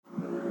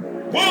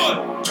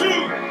1, 2,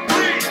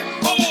 3,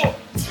 4.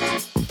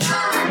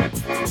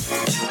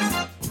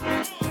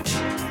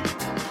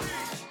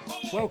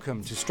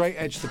 Welcome to Straight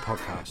Edge, the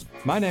podcast.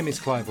 My name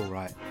is Clive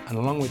Allwright, and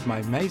along with my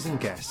amazing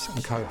guests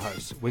and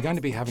co-hosts, we're going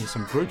to be having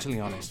some brutally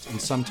honest and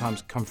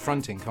sometimes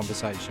confronting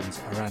conversations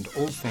around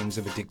all things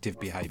of addictive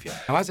behaviour.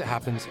 Now, as it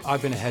happens,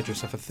 I've been a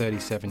hairdresser for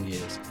 37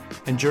 years,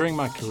 and during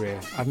my career,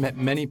 I've met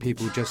many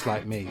people just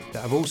like me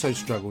that have also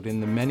struggled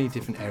in the many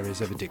different areas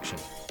of addiction.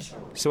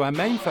 So our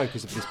main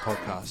focus of this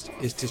podcast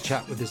is to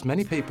chat with as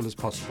many people as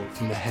possible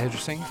from the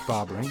hairdressing,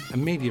 barbering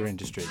and media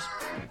industries,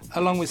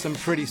 along with some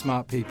pretty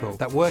smart people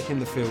that work in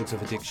the fields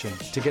of addiction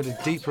to get a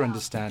deeper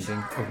understanding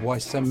of why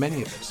so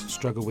many of us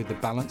struggle with the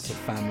balance of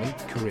family,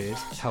 careers,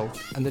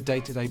 health and the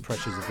day-to-day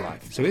pressures of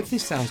life. So if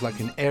this sounds like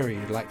an area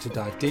you'd like to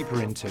dive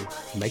deeper into,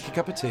 make a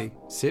cup of tea,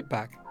 sit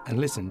back and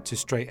listen to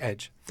Straight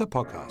Edge, the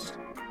podcast.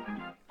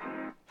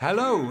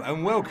 Hello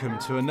and welcome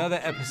to another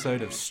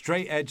episode of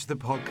Straight Edge, the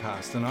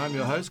podcast. And I'm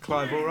your host,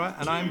 Clive Allwright,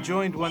 and I'm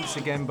joined once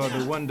again by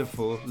the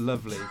wonderful,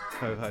 lovely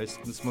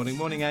co-host this morning.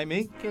 Morning,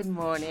 Amy. Good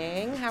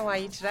morning. How are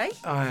you today?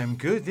 I'm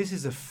good. This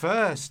is a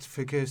first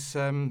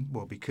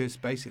because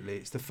basically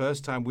it's the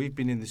first time we've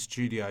been in the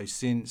studio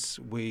since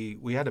we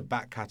had a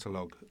back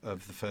catalogue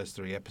of the first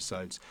 3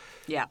 episodes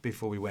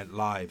before we went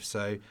live.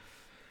 So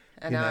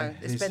I know.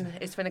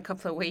 It's been a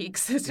couple of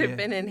weeks since we've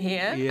been in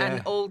here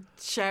and all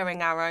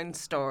sharing our own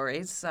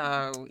stories.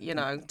 So,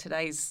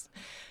 today's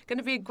going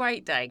to be a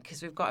great day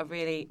because we've got a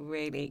really,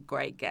 really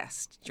great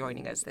guest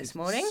joining us this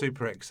morning.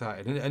 Super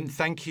excited. And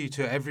thank you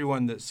to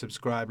everyone that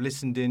subscribed,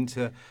 listened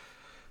into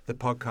the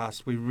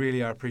podcast. We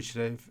really are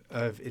appreciative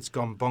of it's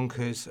gone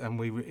bonkers and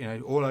we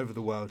all over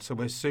the world. So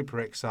we're super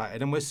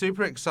excited. And we're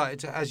super excited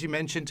to, as you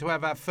mentioned, to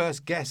have our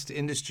first guest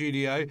in the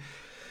studio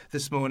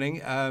this morning.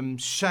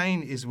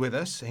 Shane is with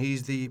us.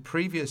 He's the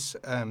previous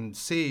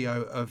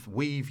CEO of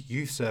Weave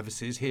Youth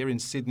Services here in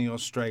Sydney,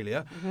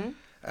 Australia. Mm-hmm.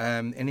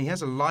 And he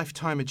has a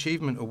Lifetime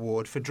Achievement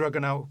Award for drug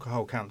and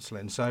alcohol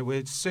counselling. So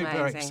we're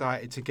super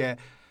excited to get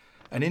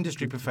an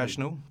industry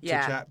professional to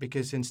chat,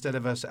 because instead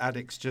of us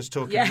addicts just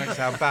talking about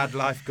how bad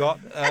life got,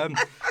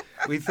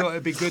 we thought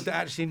it'd be good that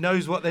actually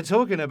knows what they're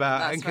talking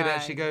about and could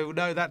actually go,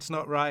 no, that's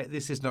not right,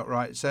 this is not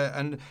right. So,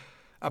 and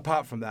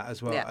apart from that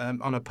as well,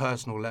 on a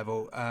personal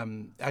level,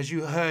 as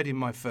you heard in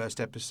my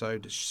first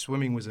episode,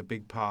 swimming was a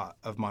big part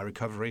of my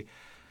recovery.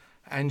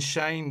 And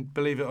Shane,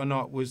 believe it or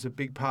not, was a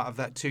big part of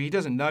that too. He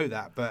doesn't know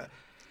that, but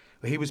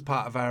he was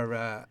part of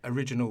our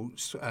original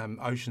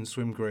ocean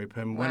swim group.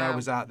 And when I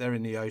was out there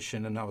in the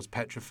ocean and I was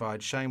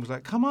petrified, Shane was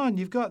like, come on,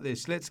 you've got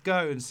this, let's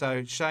go. And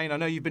so, Shane, I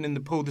know you've been in the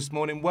pool this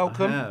morning.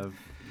 Welcome. I have.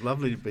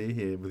 Lovely to be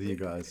here with you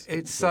guys.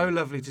 It's so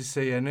lovely to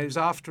see you. And it was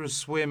after a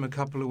swim a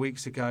couple of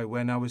weeks ago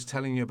when I was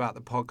telling you about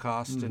the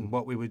podcast and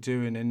what we were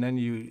doing, and then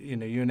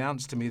you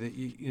announced to me that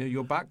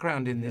your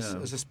background in this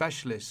as a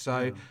specialist.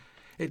 So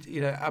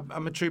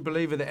I'm a true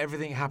believer that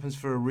everything happens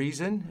for a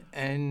reason,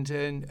 and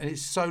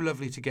it's so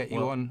lovely to get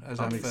you on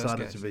as our first guest.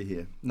 I'm excited to be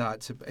here. No,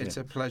 it's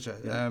a pleasure.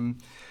 Yeah.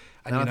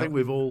 And I think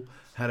we've all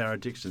had our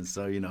addictions,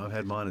 so I've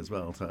had mine as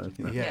well. So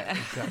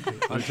exactly.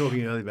 I'm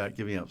talking earlier about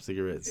giving up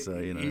cigarettes, so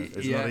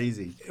it's not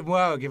easy.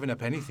 Well, giving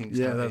up anything.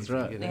 Yeah, that's easy,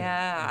 right.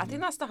 Yeah, I think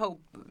that's the whole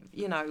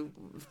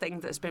thing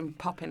that's been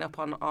popping up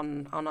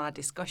on our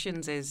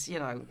discussions is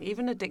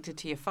even addicted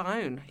to your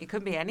phone. It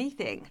could be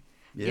anything.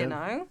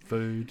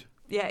 Food.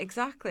 Yeah,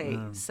 exactly.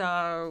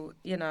 So,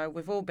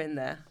 we've all been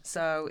there.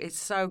 So it's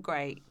so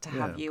great to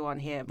have you on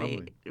here.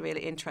 Be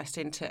really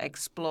interesting to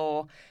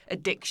explore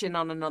addiction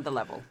on another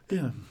level.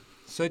 Yeah.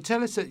 So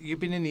tell us that you've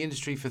been in the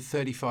industry for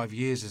 35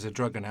 years as a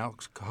drug and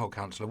alcohol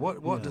counsellor.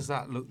 What does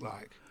that look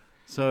like?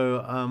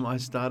 So I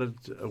started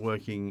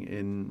working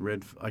in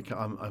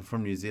I'm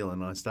from New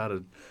Zealand.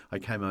 I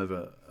came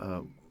over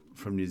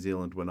from New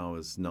Zealand when I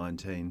was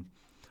 19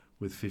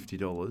 with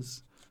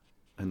 $50.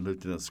 And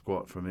lived in a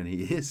squat for many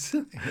years.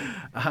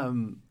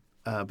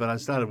 But I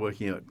started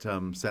working at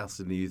South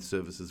Sydney Youth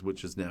Services,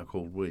 which is now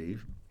called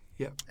Weave.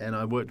 Yep. And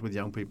I worked with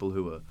young people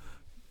who were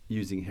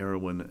using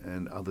heroin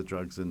and other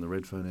drugs in the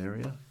Redfern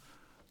area.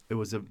 There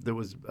was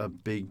a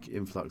big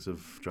influx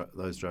of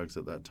those drugs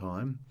at that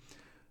time.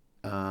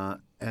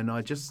 And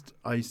I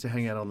used to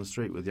hang out on the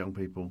street with young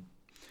people.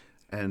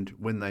 And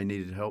when they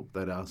needed help,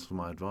 they'd ask for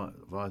my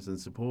advice and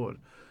support.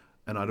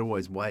 And I'd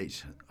always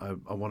wait.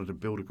 I wanted to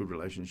build a good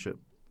relationship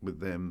with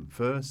them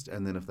first,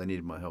 and then if they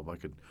needed my help, I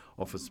could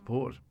offer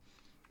support.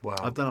 Wow.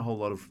 I've done a whole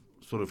lot of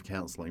sort of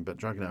counselling, but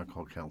drug and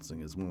alcohol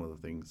counselling is one of the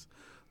things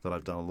that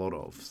I've done a lot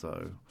of.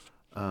 So,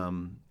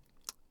 and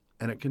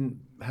it can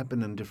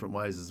happen in different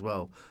ways as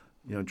well.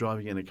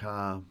 Driving in a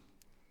car,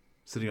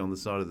 sitting on the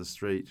side of the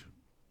street,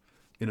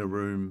 in a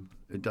room.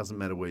 It doesn't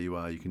matter where you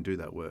are. You can do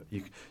that work.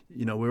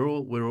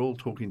 We're all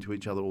talking to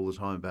each other all the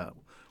time about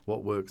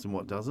what works and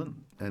what doesn't,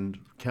 and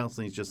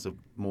counselling is just a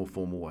more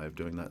formal way of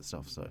doing that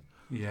stuff. So.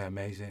 Yeah,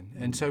 amazing.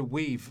 And so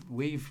we've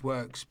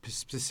worked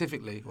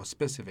specifically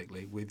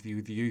with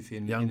youth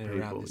in and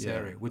around this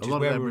area, which is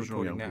where we're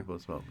recording now. People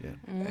as well. Yeah.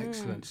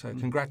 Excellent. So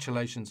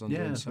congratulations on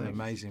doing some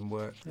amazing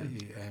work,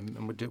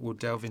 and we'll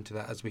delve into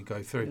that as we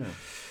go through. Yeah.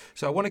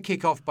 So I want to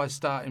kick off by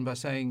starting by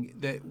saying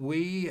that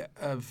we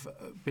have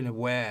been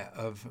aware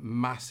of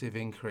massive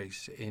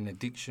increase in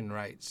addiction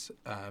rates,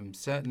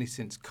 certainly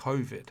since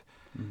COVID,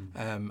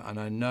 and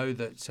I know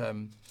that.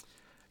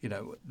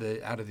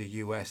 Out of the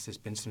US, there's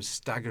been some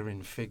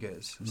staggering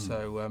figures.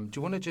 So, do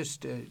you want to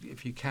just,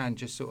 if you can,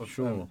 just sort of...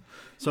 Sure.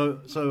 So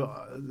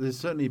there's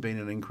certainly been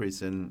an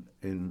increase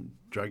in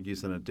drug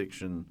use and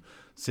addiction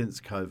since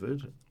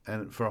COVID,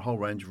 and for a whole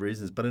range of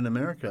reasons. But in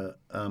America,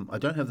 I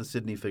don't have the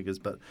Sydney figures,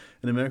 but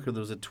in America there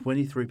was a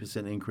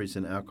 23% increase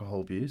in alcohol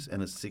abuse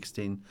and a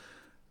 16%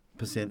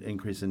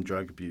 increase in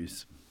drug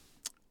abuse.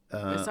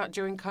 Was that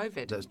during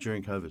COVID? That's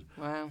during COVID.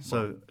 Wow.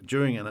 So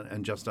during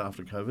and just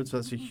after COVID. So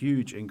that's a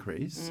huge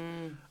increase.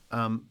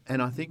 And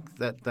I think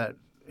that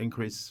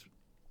increase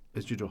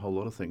is due to a whole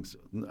lot of things.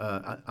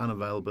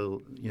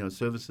 Unavailable,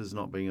 services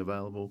not being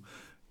available,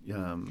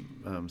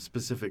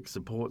 specific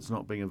supports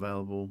not being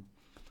available,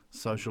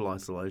 social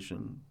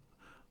isolation.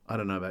 I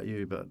don't know about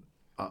you, but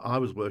I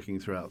was working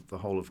throughout the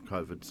whole of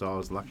COVID, so I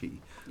was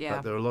lucky. Yeah.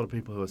 But there are a lot of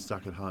people who are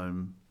stuck at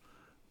home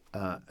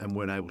and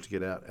weren't able to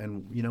get out.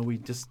 And,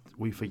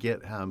 we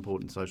forget how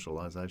important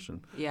socialisation,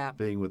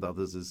 being with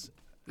others is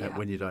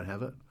when you don't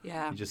have it.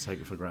 Yeah. You just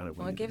take it for granted.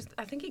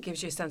 I think it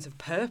gives you a sense of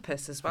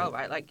purpose as well,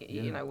 right? Like,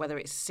 whether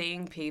it's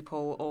seeing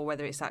people or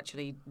whether it's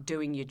actually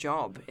doing your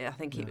job. I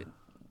think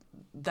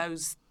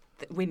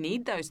we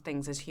need those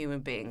things as human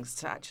beings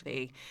to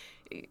actually...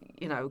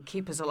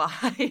 keep us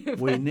alive.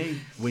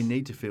 we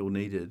need to feel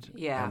needed,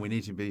 and we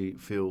need to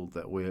feel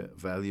that we're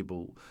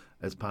valuable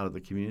as part of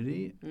the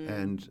community,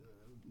 and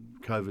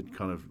COVID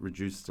kind of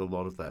reduced a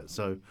lot of that.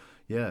 So,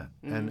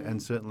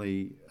 and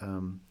certainly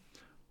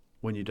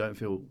when you don't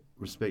feel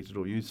respected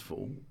or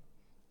useful,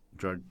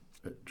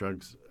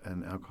 drugs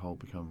and alcohol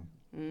become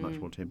much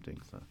more tempting.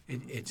 So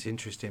it's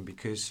interesting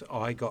because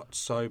I got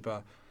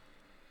sober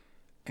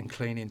and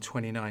clean in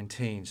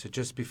 2019, so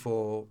just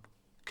before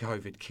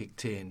COVID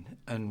kicked in,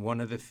 and one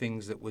of the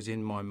things that was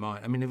in my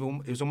mind,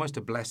 it was almost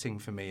a blessing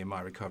for me in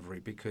my recovery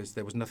because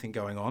there was nothing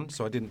going on,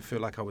 so I didn't feel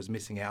like I was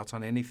missing out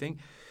on anything.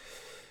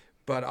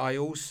 But I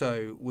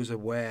also was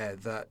aware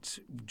that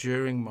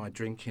during my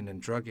drinking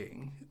and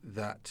drugging,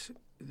 that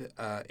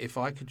if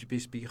I could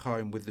just be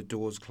home with the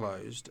doors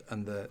closed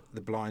and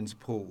the blinds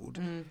pulled,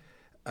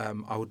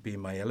 I would be in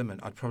my element.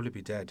 I'd probably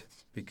be dead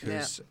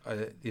because,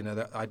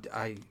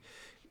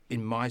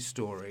 in my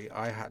story,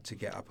 I had to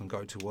get up and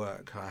go to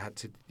work. I had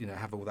to,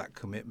 have all that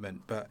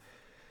commitment. But,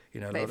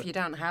 but if you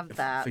don't have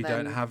that, if you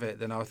don't have it,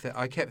 then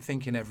I kept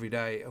thinking every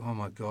day, oh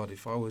my God,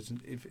 if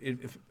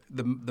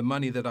the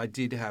money that I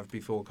did have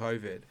before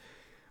COVID,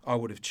 I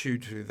would have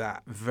chewed through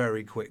that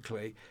very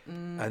quickly,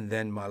 and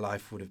then my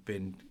life would have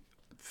been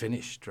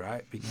finished,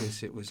 right?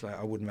 Because it was like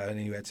I wouldn't have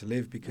anywhere to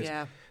live because,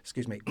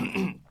 excuse me,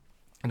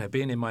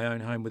 being in my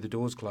own home with the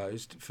doors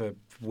closed for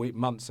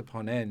months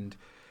upon end,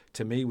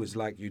 to me was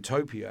like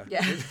utopia.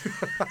 Yeah.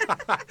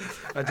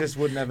 I just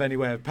wouldn't have any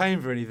way of paying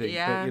for anything.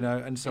 Yeah.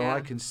 But, and so I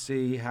can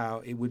see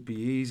how it would be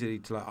easy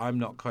to I'm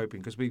not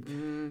coping because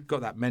we've got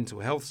that mental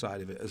health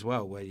side of it as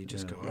well where you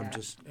just go,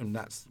 and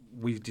that's,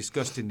 we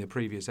discussed in the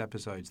previous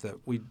episodes that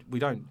we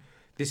don't,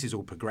 this is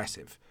all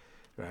progressive,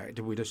 right?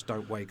 We just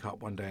don't wake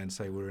up one day and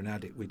say we're an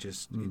addict. It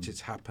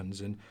just happens.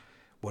 And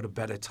what a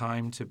better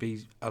time to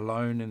be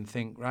alone and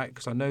think, right?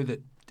 Because I know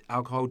that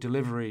alcohol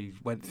delivery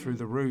went through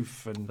the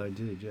roof, and they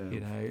did,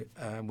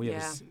 we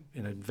have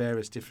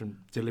various different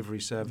delivery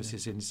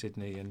services in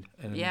Sydney, and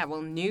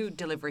new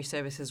delivery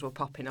services were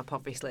popping up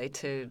obviously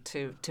to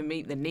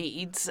meet the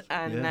needs,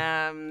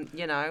 and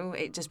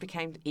it just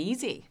became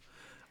easy.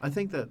 I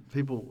think that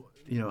people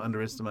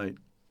underestimate.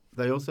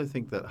 They also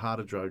think that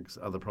harder drugs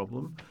are the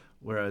problem,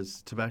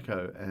 whereas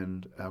tobacco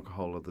and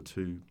alcohol are the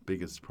two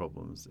biggest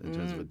problems in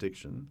terms of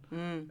addiction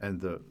and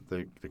the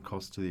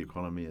cost to the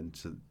economy and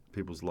to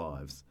people's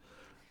lives.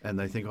 And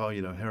they think,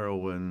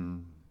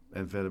 heroin,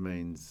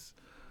 amphetamines,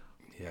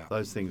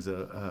 those things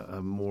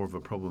are more of a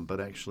problem. But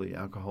actually,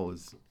 alcohol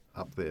is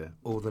up there.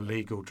 All the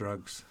legal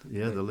drugs.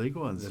 Yeah, the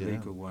legal ones. The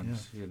legal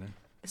ones,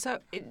 So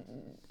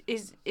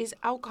is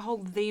alcohol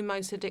the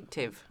most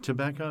addictive?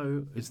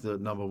 Tobacco is the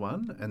number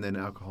one, and then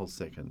alcohol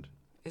second.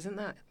 Isn't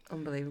that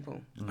unbelievable?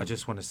 I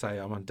just want to say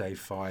I'm on day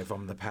 5.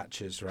 I'm the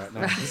patches right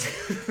now.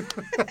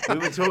 We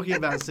were talking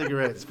about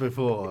cigarettes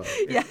before.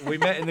 Yeah. We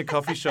met in the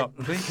coffee shop.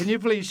 Can you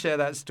please share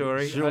that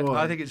story? Sure.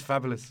 I think it's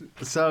fabulous.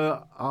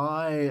 So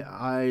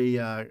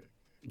I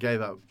gave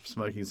up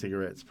smoking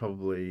cigarettes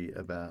probably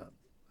about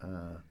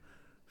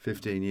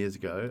 15 years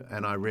ago,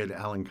 and I read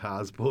Alan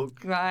Carr's book.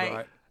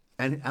 Right.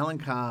 And Alan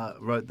Carr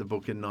wrote the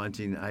book in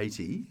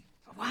 1980.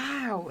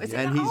 Wow, is it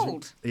that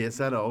old? Yes,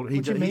 that old.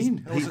 What do you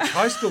mean? I was at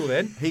high school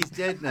then. He's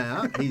dead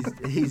now.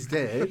 He's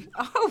dead.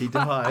 Oh, he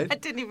died. I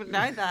didn't even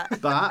know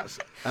that. But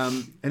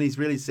and he's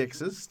really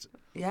sexist.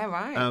 Yeah,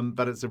 right.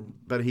 But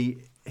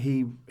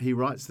he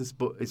writes this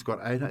book. It's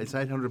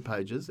 800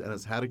 pages, and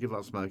it's How to Give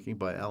Up Smoking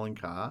by Alan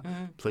Carr.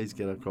 Please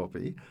get a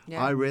copy.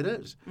 Yeah. I read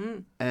it,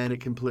 and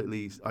it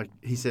completely.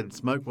 He said,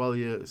 smoke while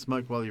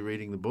you're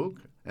reading the book,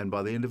 and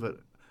by the end of it,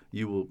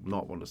 you will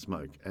not want to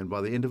smoke. And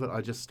by the end of it, I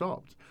just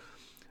stopped.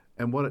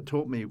 And what it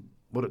taught me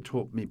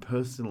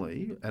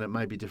personally, and it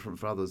may be different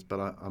for others, but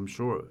I'm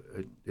sure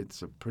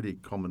it's a pretty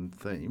common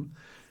theme,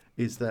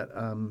 is that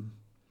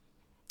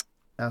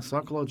our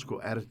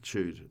psychological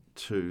attitude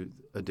to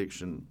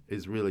addiction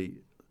is really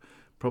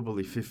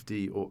probably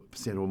 50%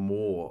 or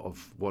more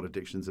of what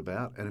addiction's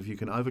about. And if you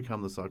can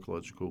overcome the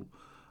psychological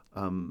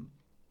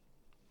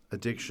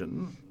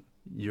addiction,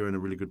 you're in a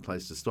really good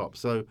place to stop.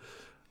 So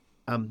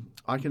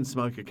I can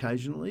smoke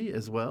occasionally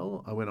as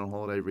well. I went on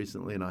holiday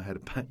recently and I had a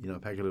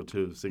packet or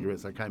two of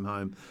cigarettes. I came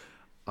home,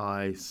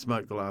 I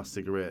smoked the last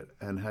cigarette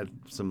and had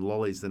some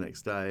lollies the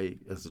next day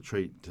as a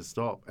treat to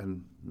stop,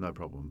 and no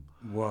problem.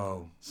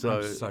 Whoa! So,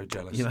 I'm so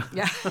jealous.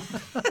 Yeah.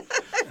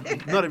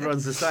 Not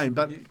everyone's the same,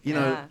 but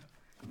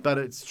but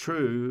it's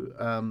true.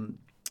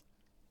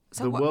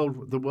 The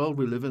world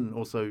we live in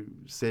also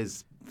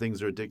says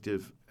things are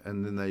addictive,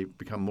 and then they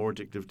become more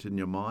addictive in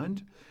your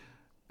mind.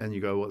 And you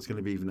go, well, it's going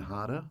to be even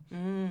harder.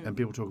 And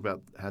people talk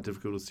about how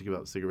difficult it is to give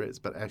up cigarettes,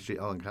 but actually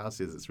Alan Carr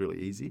says it's really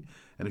easy.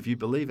 And if you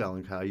believe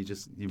Alan Carr,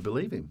 you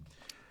believe him.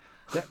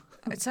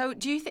 So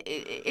do you think,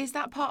 is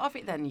that part of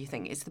it then, you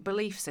think? It's the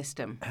belief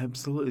system?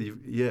 Absolutely.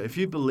 Yeah, if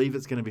you believe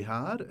it's going to be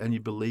hard and you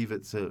believe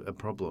it's a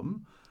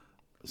problem.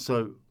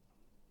 So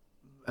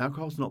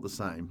alcohol's not the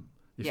same.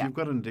 If you've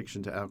got an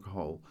addiction to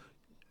alcohol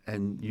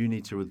and you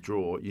need to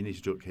withdraw, you need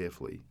to do it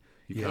carefully.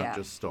 You can't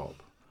just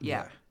stop.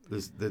 Yeah.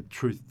 There's the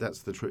truth.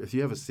 That's the truth. If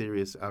you have a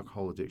serious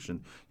alcohol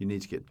addiction, you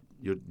need to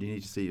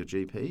see your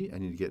GP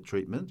and you need to get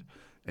treatment,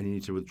 and you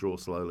need to withdraw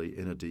slowly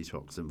in a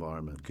detox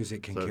environment Because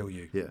it can kill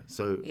you. Yeah.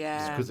 So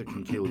because it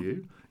can kill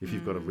you if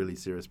you've got a really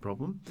serious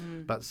problem.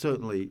 But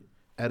certainly,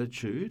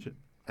 attitude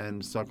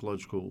and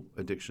psychological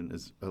addiction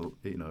is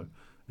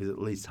at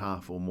least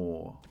half or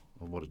more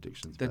of what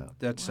addiction's about.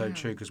 That's so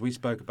true, because we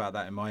spoke about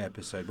that in my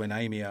episode when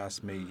Amy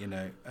asked me,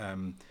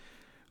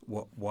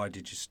 why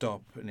did you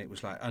stop? And it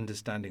was like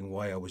understanding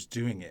why I was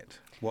doing it.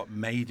 What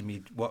made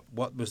me? What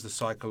was the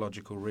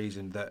psychological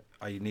reason that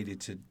I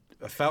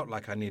felt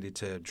like I needed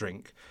to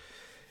drink?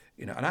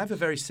 And I have a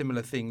very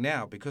similar thing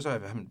now because I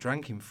haven't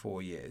drank in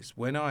 4 years.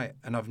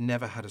 And I've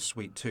never had a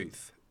sweet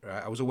tooth.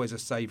 Right? I was always a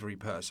savoury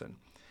person,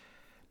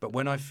 but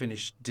when I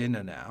finish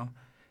dinner now,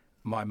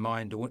 my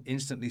mind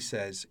instantly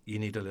says, you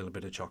need a little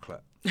bit of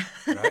chocolate.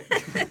 Right?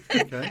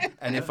 Okay.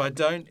 And if I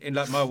don't,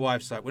 like my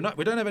wife's like, we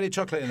don't have any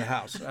chocolate in the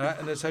house. Right?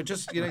 And so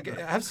just,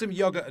 have some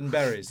yogurt and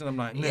berries. And I'm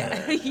like, no.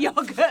 Yeah,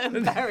 yogurt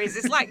and berries.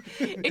 It's like,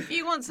 if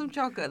you want some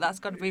chocolate, that's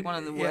got to be one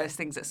of the worst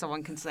things that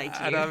someone can say to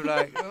you. And I'm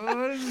like,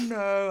 oh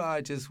no,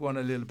 I just want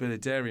a little bit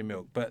of dairy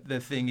milk. But the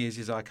thing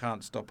is I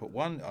can't stop at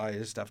one. I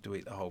just have to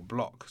eat the whole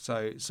block.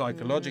 So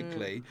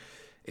psychologically,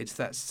 it's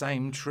that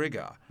same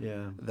trigger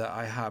that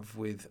I have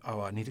with,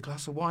 I need a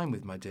glass of wine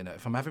with my dinner.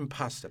 If I'm having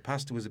pasta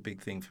was a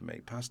big thing for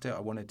me. Pasta, I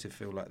wanted to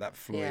feel like that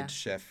Floyd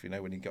chef,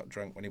 when he got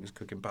drunk when he was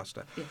cooking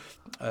pasta.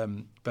 Yeah.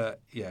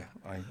 But yeah,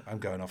 I'm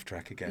going off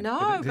track again.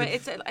 No, but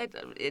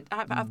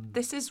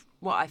this is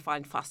what I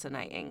find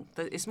fascinating.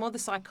 It's more the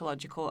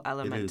psychological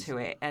element to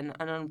it and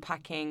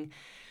unpacking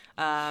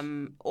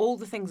all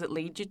the things that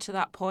lead you to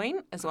that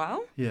point as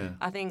well. Yeah.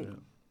 I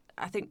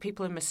think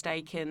people are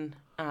mistaken,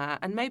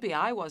 and maybe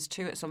I was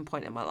too at some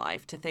point in my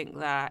life, to think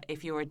that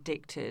if you're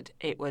addicted,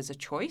 it was a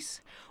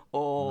choice,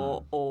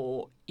 or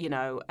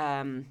you've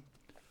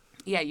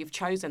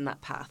chosen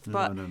that path.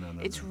 But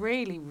it's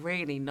really,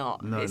 really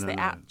not. It's the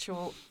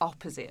actual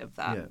opposite of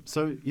that. Yeah.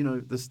 So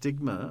the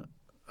stigma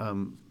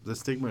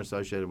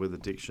associated with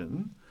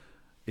addiction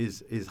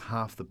is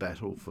half the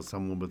battle for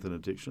someone with an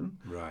addiction.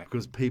 Right.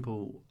 Because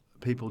people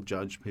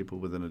judge people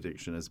with an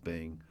addiction as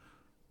being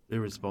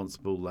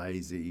irresponsible,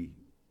 lazy,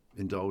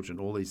 indulgent,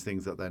 all these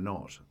things that they're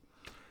not.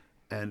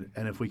 And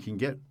if we can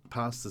get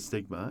past the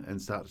stigma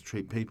and start to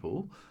treat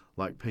people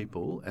like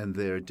people and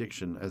their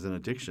addiction as an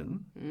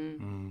addiction,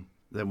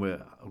 then we've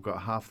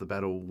got half the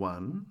battle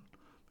won,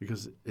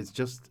 because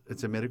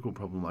it's a medical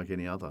problem like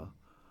any other.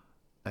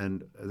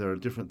 And there are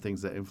different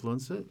things that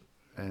influence it.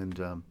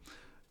 And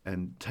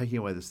taking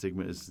away the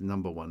stigma is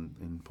number one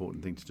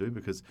important thing to do,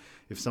 because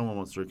if someone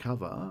wants to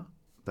recover,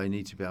 they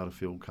need to be able to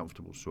feel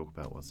comfortable to talk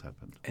about what's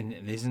happened. And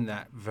isn't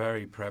that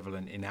very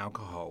prevalent in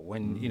alcohol?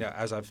 When,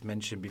 as I've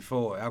mentioned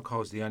before,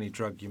 alcohol is the only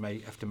drug you may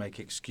have to make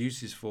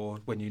excuses for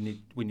when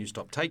you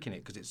stop taking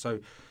it, because it's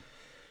so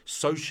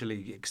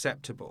socially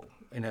acceptable.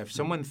 If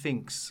someone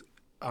thinks,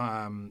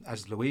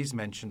 as Louise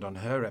mentioned on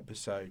her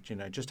episode,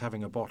 just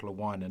having a bottle of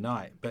wine a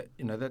night, but,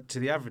 that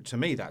to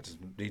me,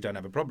 you don't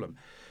have a problem.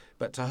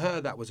 But to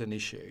her, that was an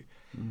issue.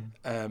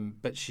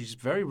 But she's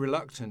very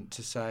reluctant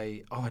to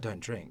say, I don't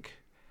drink.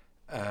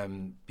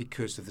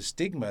 Because of the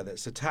stigma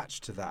that's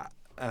attached to that.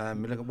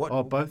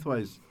 Both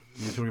ways.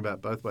 you're talking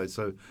about both ways.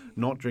 So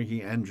not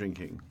drinking and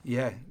drinking.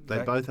 Yeah.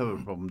 They both have a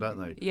problem, don't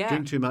they? Yeah.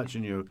 Drink too much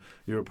and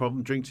you're a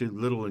problem. Drink too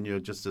little and you're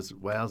just a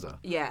wowzer.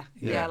 Yeah.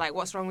 Like,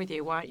 what's wrong with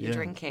you? Why aren't you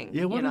drinking?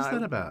 Yeah, what is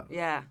that about?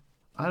 Yeah.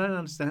 I don't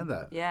understand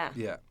that. Yeah.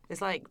 Yeah.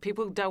 It's like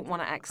people don't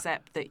want to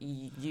accept that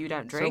you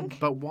don't drink. So,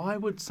 but why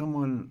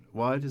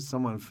does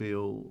someone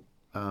feel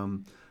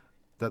that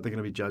they're going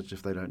to be judged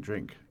if they don't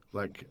drink?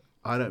 Like,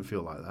 I don't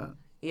feel like that.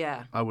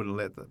 Yeah. I wouldn't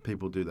let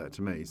people do that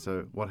to me.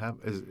 So what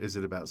happens? Is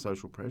it about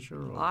social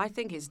pressure? Or? I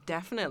think it's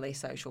definitely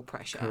social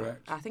pressure.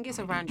 Correct. I think it's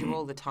around you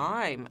all the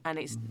time, and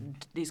it's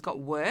got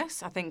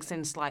worse. I think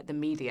since like the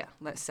media,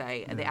 let's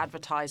say, and the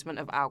advertisement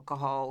of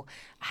alcohol,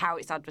 how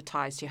it's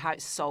advertised to you, how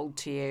it's sold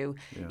to you.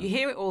 Yeah. You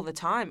hear it all the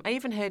time. I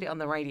even heard it on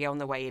the radio on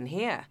the way in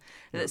here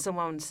that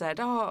someone said,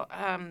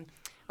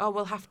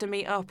 we'll have to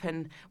meet up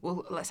and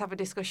let's have a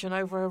discussion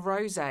over a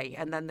rosé.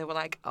 And then they were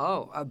like,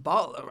 a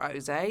bottle of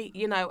rosé,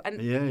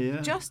 and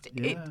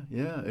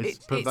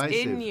it's pervasive.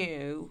 It's in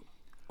you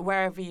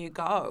wherever you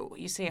go.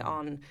 You see it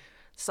on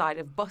side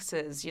of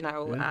buses, an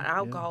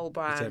alcohol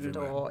brand,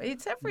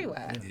 it's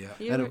everywhere.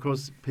 Yeah. And of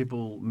course,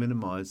 people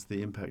minimise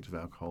the impact of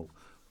alcohol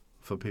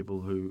for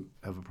people who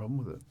have a problem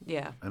with it.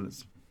 Yeah. And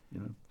it's,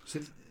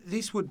 So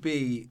this would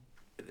be,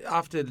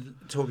 after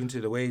talking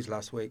to Louise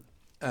last week,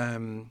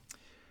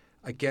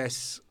 I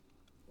guess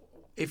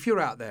if you're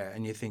out there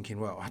and you're thinking,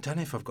 well, I don't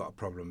know if I've got a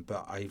problem,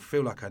 but I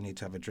feel like I need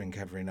to have a drink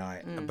every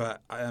night.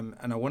 But and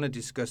I want to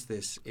discuss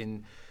this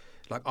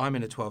I'm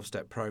in a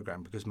 12-step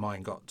program because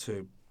mine got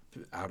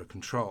out of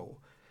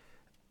control.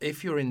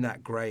 If you're in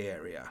that grey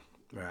area,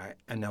 right,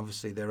 and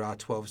obviously there are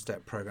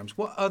 12-step programs,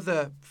 what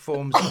other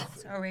forms of...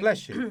 Sorry.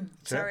 Bless you.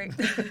 Sorry.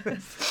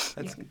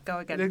 Go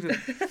again.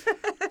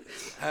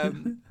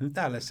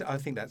 I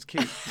think that's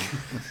cute.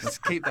 Let's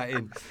keep that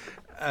in.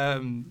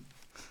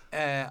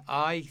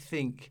 I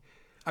think,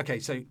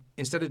 so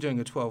instead of doing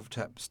a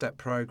 12-step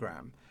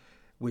program,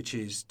 which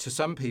is to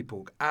some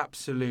people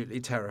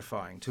absolutely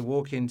terrifying, to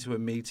walk into a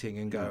meeting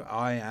and go,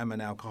 I am an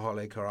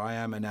alcoholic or I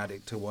am an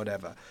addict or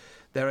whatever.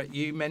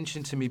 You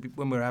mentioned to me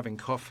when we were having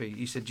coffee,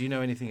 you said, do you know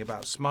anything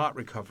about smart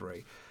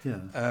recovery? Yeah.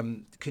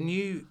 Can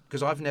you,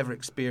 because I've never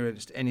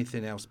experienced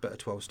anything else but a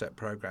 12-step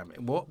program.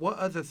 What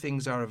other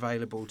things are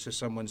available to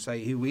someone,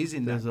 say, who is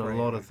in There's that a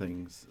lot of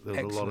things. There's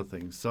a lot of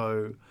things.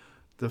 So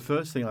the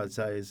first thing I'd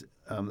say is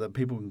that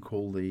people can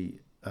call the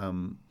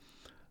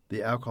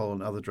Alcohol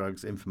and Other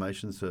Drugs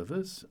Information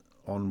Service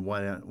on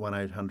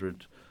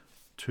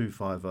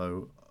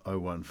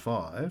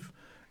 1-800-250-015,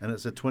 and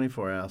it's a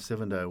 24-hour,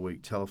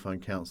 7-day-a-week telephone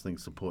counselling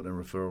support and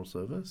referral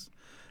service,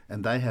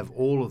 and they have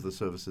all of the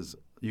services.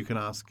 You can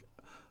ask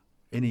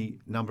any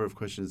number of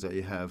questions that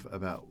you have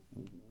about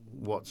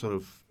what sort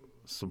of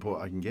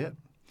support I can get.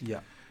 Yeah.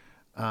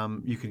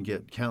 You can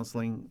get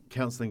counselling.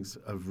 Counselling's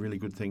a really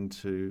good thing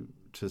to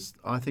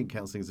I think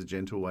counselling is a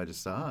gentle way to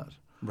start.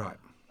 Right.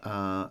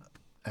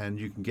 And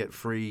you can get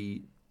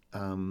free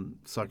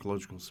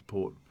psychological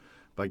support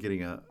by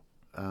getting a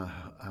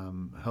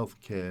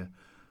healthcare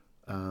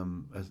a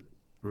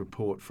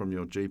report from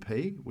your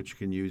GP, which you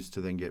can use to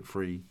then get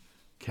free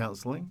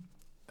counselling.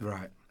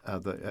 Right.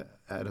 The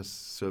ADIS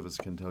service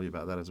can tell you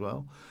about that as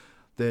well.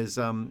 There's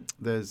AA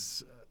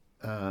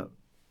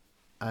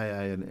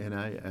and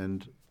NA,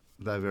 and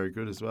they're very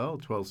good as well.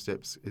 12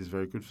 steps is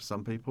very good for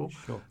some people.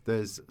 Sure.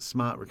 There's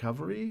Smart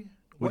Recovery.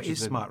 What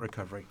is Smart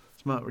Recovery?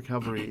 Smart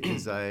Recovery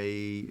is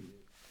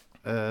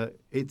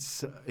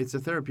it's a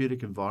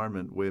therapeutic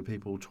environment where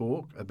people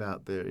talk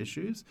about their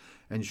issues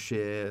and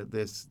share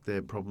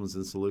their problems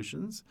and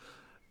solutions.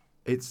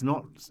 It's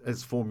not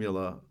as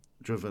formula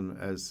driven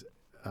as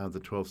the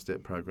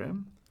 12-step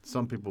program.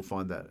 Some people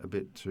find that a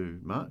bit too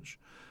much.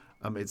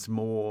 It's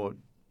more.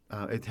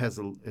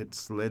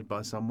 It's led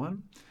by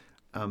someone,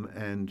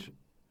 and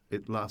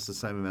it lasts the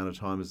same amount of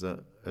time as a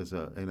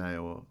NA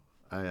or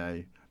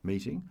AA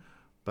meeting,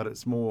 but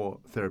it's more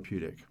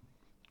therapeutic.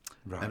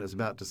 Right. And it's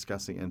about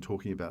discussing and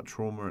talking about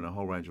trauma and a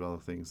whole range of other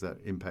things that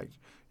impact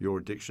your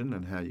addiction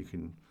and how you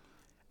can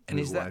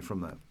move away from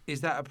that.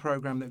 Is that a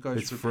program that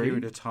goes for a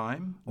period of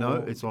time?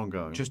 No, it's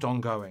ongoing. Just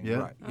ongoing, yeah.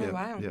 Right. Oh, yeah.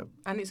 wow. Yeah.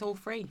 And it's all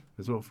free.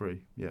 It's all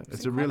free, yeah. It's a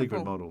incredible. really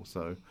good model.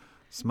 So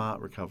Smart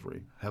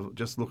Recovery.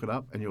 Just look it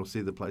up and you'll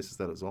see the places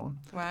that it's on.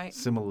 Right.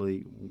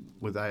 Similarly,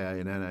 with AA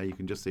and NA, you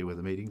can just see where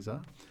the meetings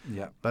are.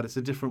 Yeah. But it's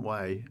a different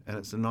way, and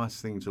it's a nice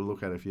thing to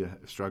look at if you're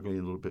struggling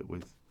a little bit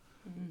with.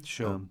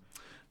 Sure.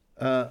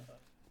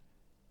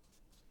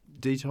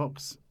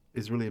 Detox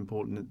is really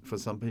important for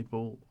some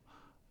people,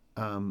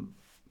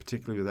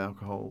 particularly with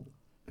alcohol.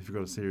 If you've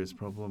got a serious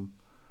problem,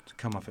 To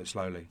come off it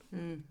slowly.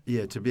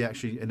 yeah, to be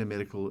actually in a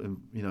medical,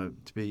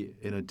 to be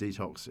in a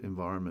detox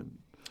environment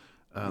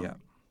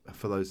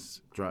for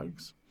those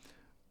drugs.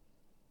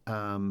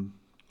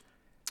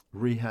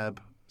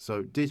 Rehab.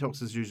 So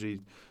detox is usually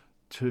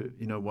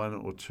 1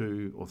 or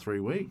 2 or 3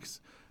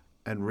 weeks,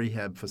 and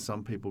rehab for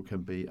some people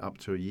can be up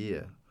to a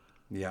year.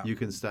 Yeah. You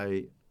can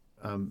stay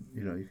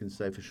You can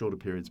stay for shorter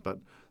periods, but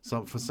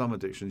for some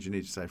addictions, you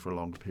need to stay for a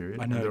longer period.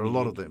 I know and there are a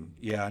lot of them.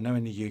 Yeah, I know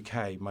in the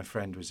UK, my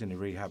friend was in a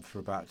rehab for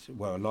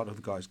a lot of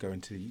the guys go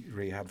into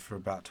rehab for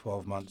about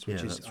 12 months,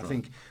 which is, I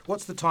think,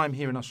 what's the time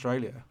here in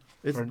Australia?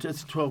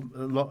 It's 12.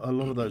 A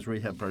lot of those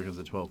rehab programs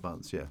are 12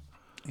 months. Yeah.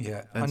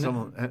 Yeah.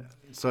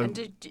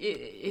 And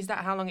is that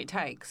how long it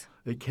takes?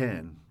 It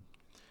can.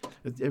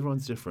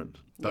 Everyone's different.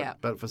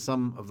 But for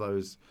some of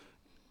those,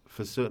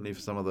 certainly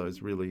for some of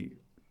those really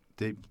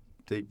deep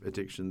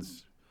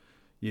addictions,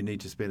 you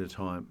need to spend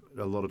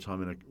a lot of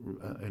time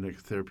in a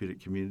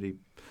therapeutic community,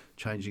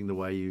 changing the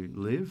way you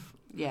live.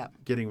 Yeah.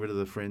 Getting rid of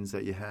the friends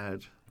that you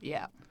had.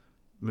 Yeah.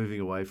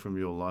 Moving away from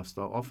your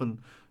lifestyle.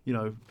 Often, we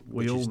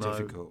Which all is know.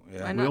 Difficult.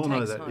 Yeah. We all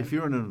know that if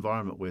you're in an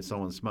environment where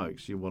someone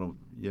smokes, you want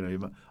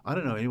to. I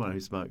don't know anyone who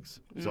smokes,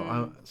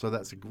 so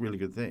that's a really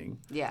good thing.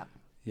 Yeah.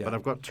 Yeah. But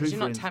I've got two friends.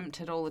 You're not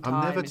tempted all the time.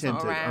 I'm never it's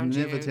tempted. Not I'm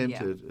never you.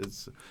 tempted.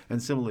 Yeah.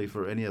 And similarly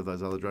for any of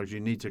those other drugs, you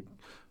need to.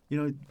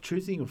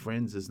 Choosing your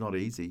friends is not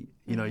easy.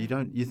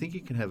 You think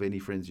you can have any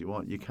friends you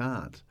want. You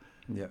can't.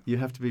 Yeah. You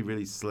have to be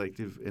really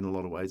selective in a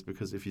lot of ways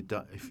because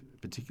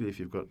particularly if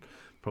you've got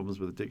problems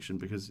with addiction,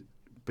 because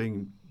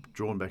being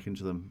drawn back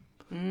into them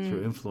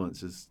through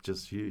influence is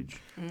just huge.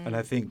 And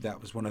I think that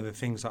was one of the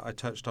things that I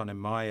touched on in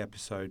my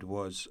episode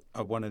was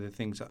one of the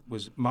things that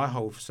was my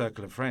whole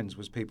circle of friends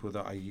was people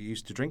that I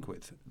used to drink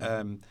with.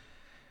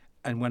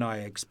 And when I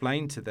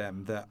explained to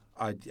them that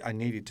I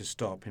needed to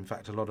stop, in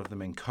fact, a lot of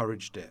them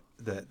encouraged it,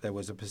 that there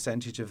was a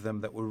percentage of them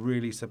that were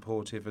really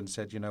supportive and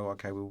said,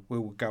 okay,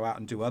 we'll go out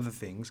and do other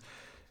things.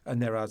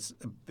 And there are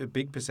a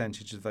big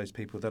percentage of those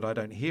people that I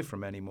don't hear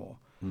from anymore.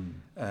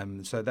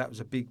 So that was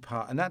a big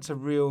part. And that's a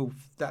real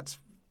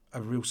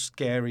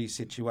scary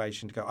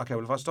situation to go, okay,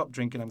 well, if I stop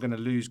drinking, I'm going to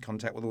lose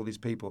contact with all these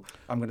people.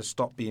 I'm going to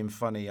stop being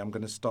funny. I'm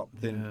going to stop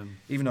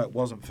even though it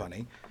wasn't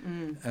funny.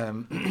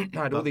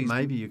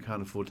 Maybe you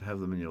can't afford to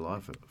have them in your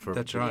life for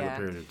a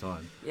period of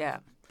time. Yeah.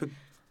 But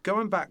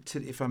going back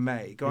to, if I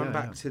may,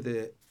 to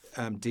the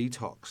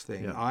detox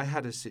thing, I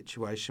had a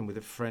situation with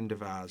a friend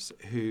of ours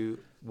who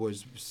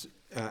was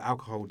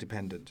alcohol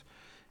dependent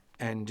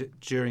and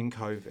during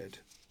COVID,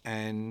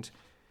 and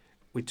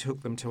we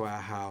took them to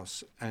our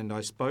house, and I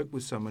spoke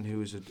with someone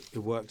who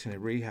worked in a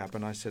rehab,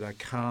 and I said, I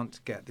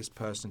can't get this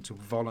person to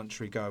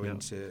voluntarily go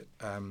into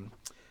a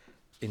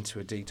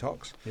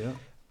detox. Yeah.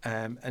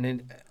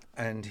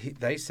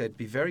 They said,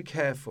 be very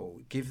careful.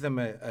 Give them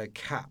a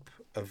cap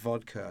of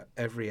vodka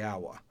every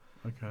hour.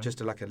 Okay. Just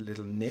like a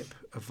little nip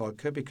of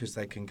vodka because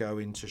they can go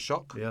into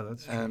shock. Yeah,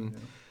 that's true.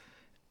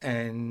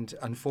 And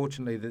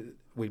unfortunately,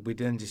 we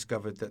then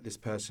discovered that this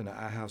person at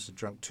our house had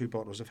drunk 2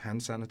 bottles of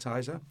hand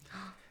sanitizer.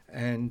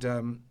 And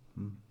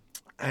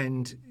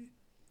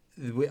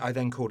I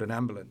then called an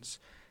ambulance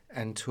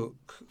and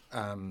took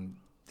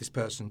this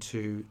person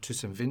to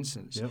St.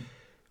 Vincent's. Yep.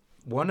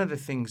 One of the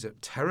things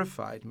that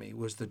terrified me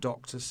was the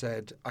doctor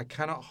said, I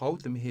cannot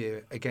hold them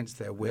here against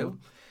their will. Yep.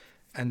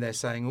 And they're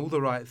saying all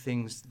the right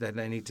things that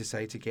they need to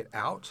say to get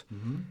out.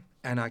 Mm-hmm.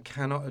 And I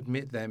cannot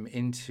admit them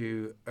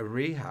into a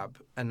rehab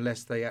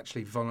unless they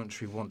actually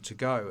voluntarily want to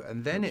go.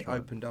 And then it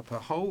opened up a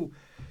whole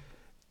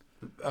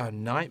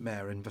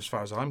nightmare, and as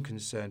far as I'm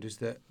concerned, is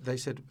that they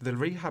said the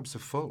rehabs are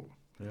full.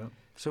 Yeah.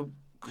 So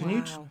can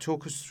you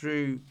talk us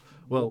through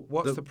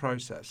what's the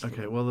process?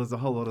 Okay, well, there's a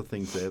whole lot of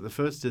things there. The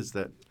first is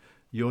that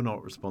you're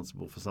not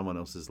responsible for someone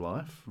else's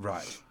life.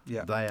 Right,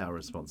 yeah. They are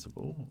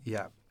responsible.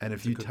 Yeah. And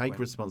if you take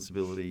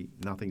responsibility,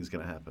 nothing's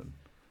going to happen.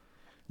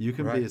 You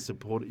can be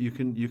you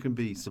can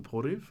be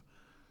supportive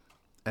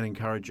and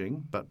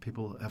encouraging, but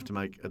people have to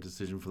make a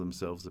decision for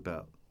themselves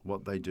about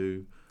what they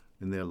do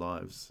in their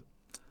lives.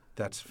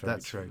 That's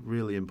true.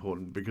 Really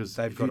important because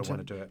they've got to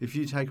want to do it. If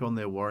you take on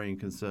their worry and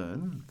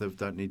concern, they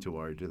don't need to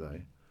worry, do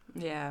they?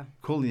 Yeah.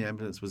 Calling the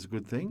ambulance was a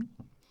good thing.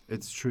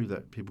 It's true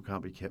that people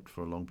can't be kept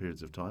for long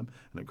periods of time,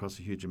 and it costs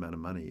a huge amount of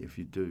money if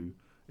you do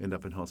end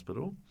up in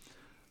hospital.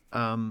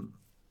 Rehabs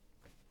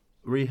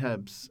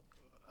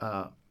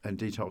and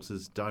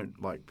detoxes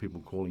don't like people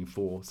calling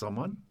for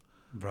someone.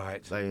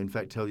 Right. They, in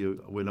fact, tell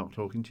you, we're not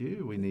talking to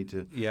you. We need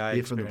to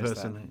hear from the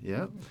person. That.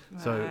 Yeah.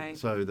 Right.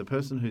 So the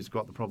person who's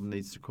got the problem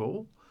needs to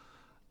call,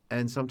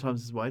 and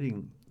sometimes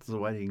there's a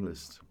waiting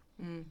list.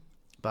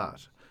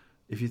 But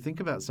if you think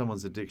about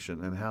someone's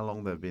addiction and how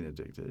long they've been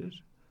addicted,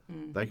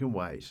 they can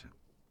wait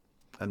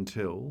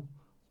until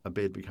a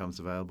bed becomes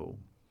available,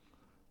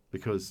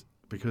 because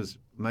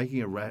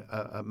making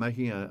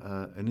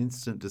an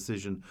instant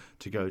decision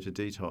to go to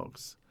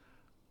detox,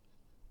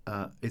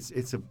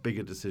 it's a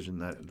bigger decision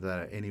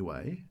that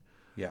anyway.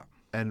 Yeah.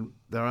 And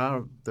there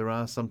are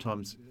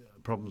sometimes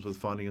problems with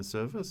finding a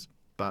service,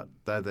 but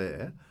they're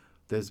there.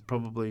 There's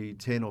probably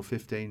 10 or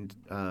 15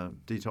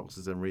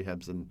 detoxes and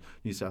rehabs in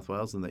New South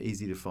Wales, and they're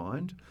easy to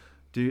find.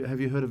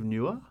 Have you heard of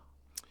Newer?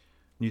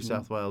 New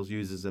South Wales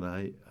Users and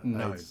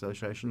AIDS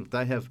Association.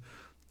 They have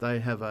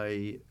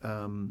a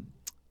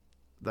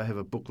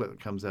booklet that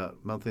comes out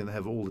monthly, and they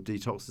have all the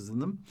detoxes in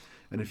them.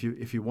 And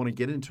if you want to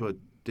get into a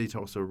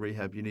detox or a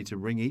rehab, you need to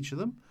ring each of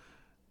them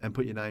and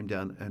put your name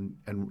down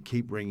and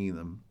keep ringing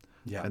them.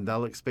 Yeah. And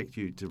they'll expect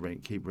you to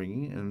keep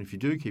ringing, and if you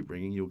do keep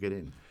ringing, you'll get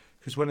in.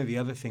 Because one of the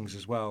other things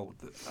as well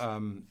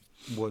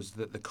was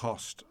that the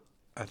cost,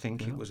 I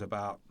think it was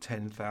about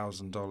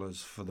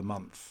 $10,000 for the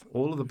month.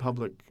 All of the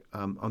public,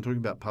 I'm talking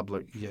about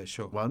public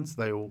ones,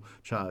 they all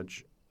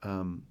charge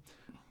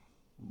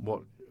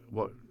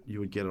what you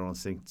would get on a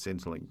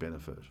Centrelink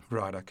benefit.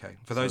 Right, okay.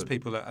 For those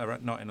people that are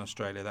not in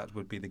Australia, that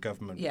would be the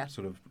government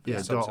sort of on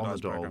the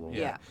subsidised dole. program.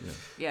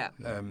 Yeah.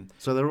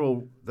 So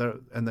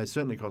and they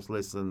certainly cost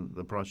less than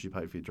the price you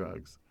pay for your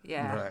drugs.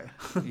 Yeah. Right.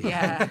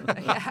 Yeah.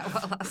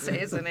 Well, that's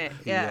it, isn't it?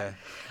 Yeah.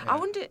 I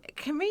wonder,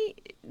 can we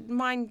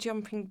mind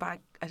jumping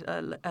back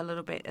a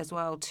little bit as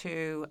well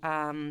to,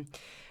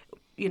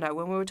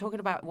 when we were talking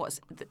about what's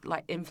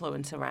like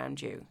influence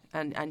around you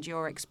and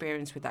your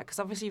experience with that, because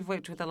obviously you've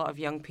worked with a lot of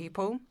young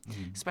people,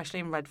 especially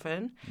in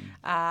Redfern,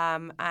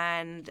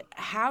 and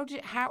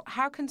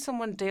how can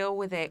someone deal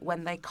with it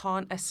when they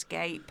can't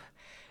escape?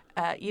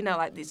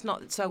 It's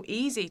not so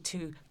easy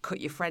to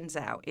cut your friends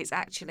out. It's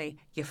actually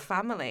your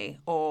family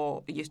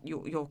or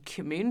your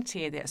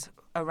community that's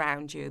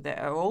around you that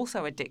are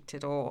also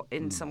addicted or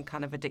in some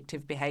kind of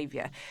addictive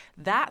behaviour.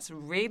 That's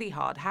really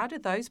hard. How do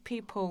those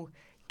people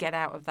get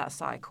out of that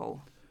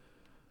cycle?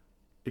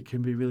 It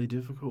can be really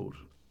difficult.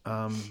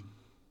 But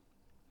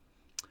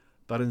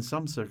in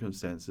some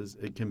circumstances,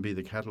 it can be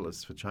the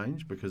catalyst for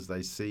change because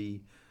they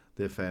see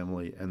their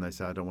family and they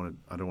say, I don't want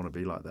to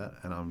be like that,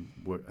 and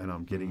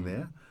I'm getting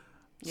there.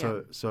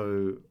 Yeah.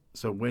 So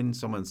when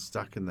someone's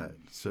stuck in that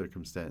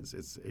circumstance,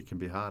 it can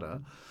be harder,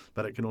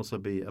 but it can also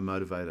be a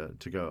motivator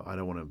to go, I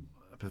don't want to,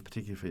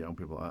 particularly for young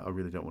people, I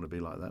really don't want to be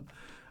like that.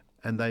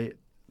 And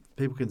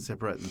people can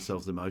separate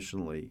themselves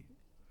emotionally,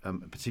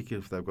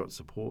 particularly if they've got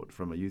support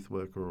from a youth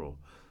worker or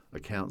a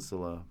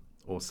counsellor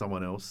or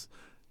someone else.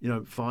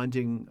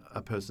 Finding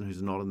a person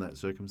who's not in that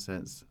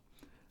circumstance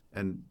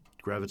and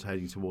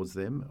gravitating towards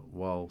them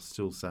while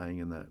still staying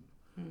in that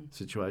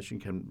situation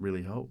can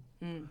really help.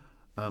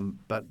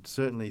 But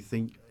certainly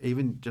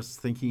even just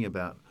thinking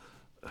about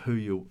who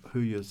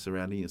you're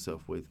surrounding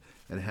yourself with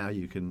and how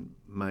you can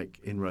make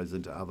inroads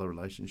into other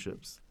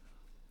relationships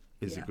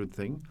is a good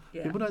thing.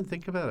 Yeah. People don't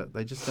think about it.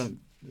 They just don't.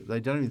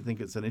 They don't even think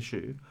it's an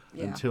issue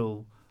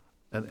until,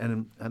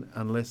 and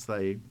unless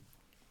they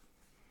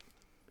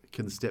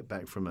can step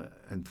back from it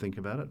and think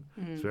about it.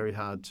 It's very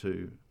hard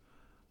to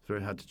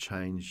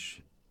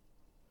change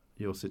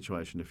your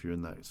situation if you're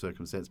in that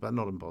circumstance, but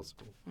not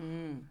impossible.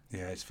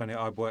 Yeah, it's funny.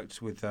 I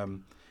worked with a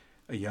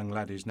young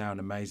lad who's now an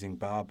amazing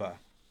barber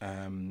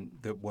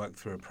that worked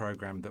through a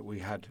program that we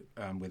had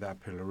with our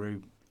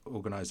Pillaroo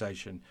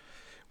organisation,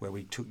 where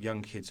we took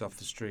young kids off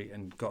the street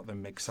and got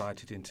them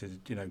excited into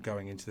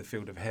going into the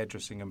field of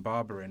hairdressing and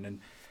barbering. And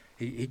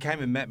he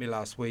came and met me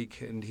last week,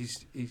 and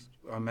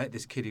I met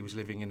this kid. He was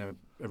living in a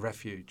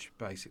refuge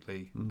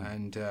basically,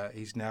 and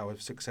he's now a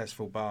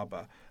successful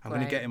barber. I'm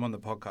going to get him on the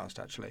podcast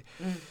actually.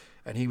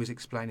 And he was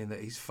explaining that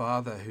his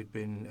father, who'd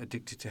been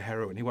addicted to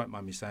heroin, he won't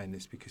mind me saying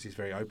this because he's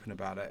very open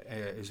about it,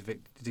 is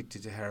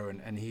addicted to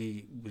heroin, and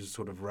he was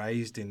sort of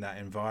raised in that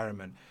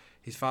environment.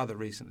 His father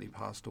recently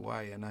passed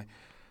away, and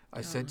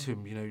I said to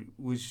him,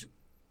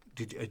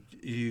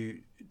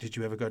 did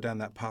you ever go down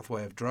that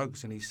pathway of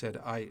drugs? And he said,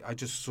 I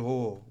just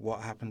saw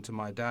what happened to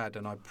my dad,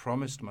 and I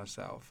promised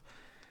myself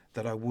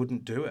that I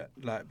wouldn't do it,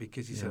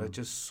 because he said, I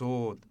just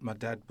saw my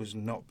dad was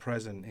not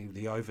present.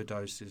 The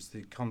overdoses,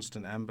 the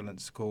constant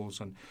ambulance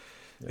calls and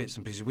bits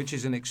and pieces, which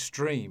is an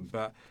extreme,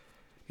 but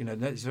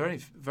there's a very,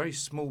 very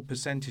small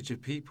percentage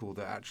of people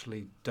that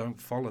actually don't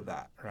follow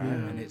that, right?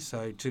 And it's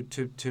so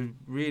to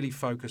really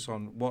focus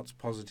on what's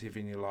positive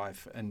in your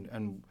life,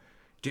 and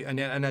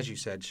as you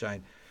said,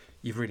 Shane,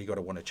 you've really got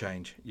to want to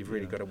change. You've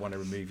really got to want to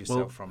remove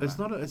yourself from that.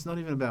 It's not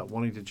even about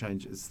wanting to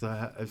change. It's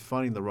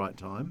finding the right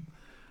time.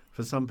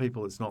 For some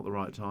people, it's not the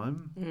right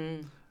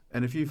time.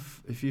 And if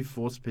you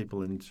force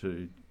people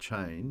into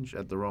change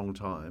at the wrong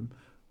time,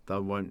 they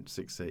won't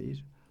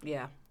succeed.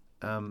 Yeah.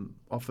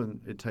 Often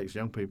it takes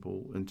young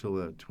people until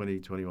they're 20,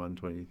 21,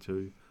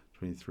 22,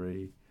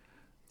 23,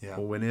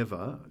 or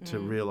whenever to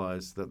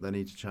realise that they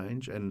need to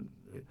change, and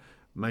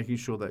making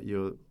sure that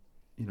you're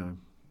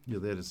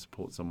there to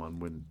support someone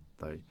when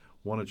they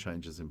want to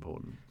change is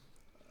important.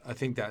 I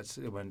think that's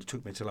when it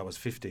took me till I was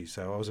 50,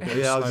 so I was a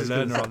bit of a slow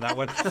learner on that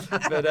one.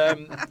 But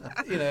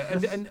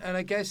and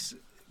I guess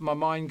my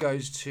mind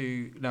goes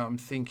to I'm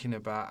thinking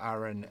about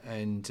Aaron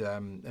and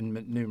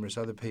numerous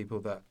other people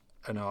that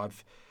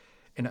I've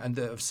and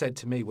that have said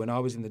to me when I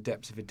was in the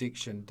depths of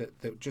addiction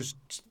that just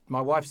my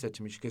wife said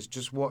to me, she goes,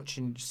 just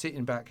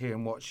sitting back here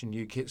and watching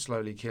you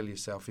slowly kill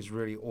yourself is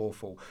really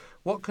awful.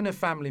 What can a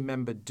family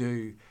member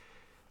do?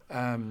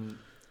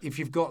 If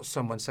you've got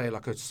someone, say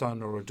like a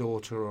son or a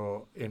daughter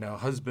or a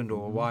husband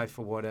or a wife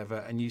or whatever,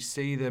 and you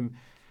see them,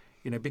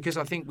 because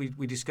I think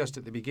we discussed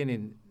at the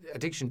beginning,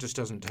 addiction just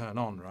doesn't turn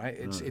on, right?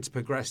 It's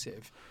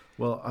progressive.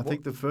 Well, I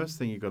think the first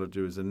thing you've got to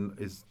do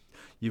is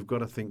you've got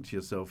to think to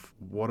yourself,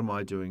 what am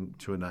I doing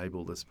to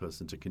enable this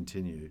person to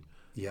continue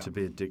to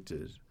be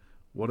addicted?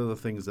 What are the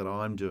things that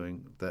I'm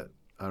doing that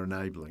are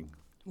enabling?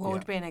 What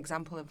would be an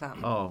example of that?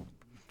 Oh,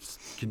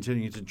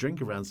 continuing to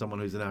drink around someone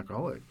who's an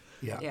alcoholic.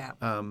 Yeah.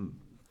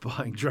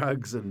 Buying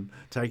drugs and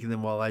taking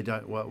them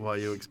while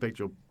you expect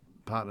your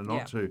partner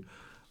not to.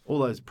 All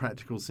those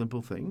practical,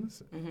 simple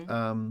things.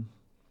 Mm-hmm.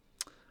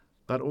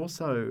 But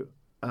also,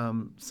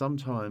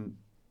 sometimes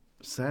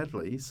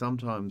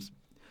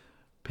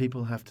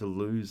people have to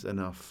lose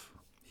enough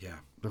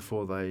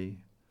before they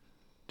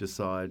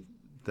decide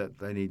that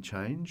they need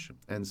change.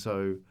 And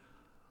so,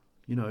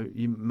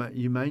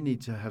 you may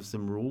need to have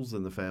some rules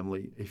in the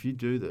family. If you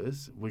do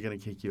this, we're going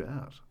to kick you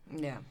out.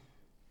 Yeah.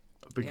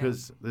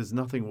 Because there's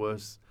nothing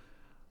worse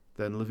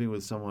than living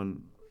with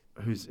someone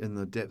who's in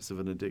the depths of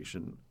an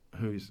addiction,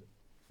 who's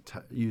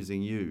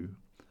using you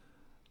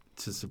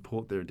to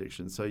support their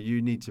addiction. So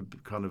you need to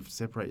kind of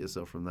separate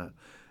yourself from that.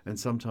 And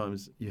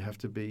sometimes you have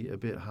to be a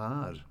bit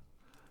hard.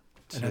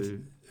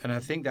 And I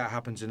think that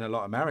happens in a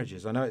lot of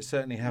marriages. I know it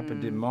certainly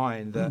happened in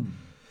mine that,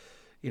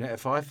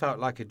 if I felt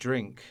like a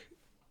drink,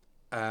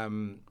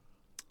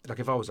 like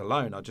if I was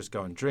alone, I'd just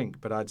go and drink.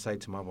 But I'd say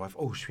to my wife,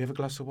 "Oh, should we have a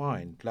glass of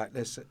wine?" Like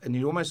this, and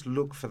you almost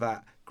look for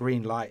that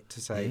green light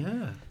to say,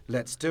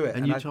 "Let's do it."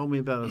 And you told me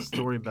about a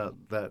story about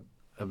that,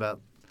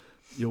 about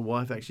your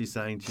wife actually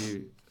saying to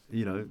you,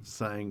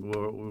 saying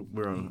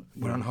we're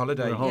on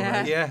holiday.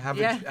 Have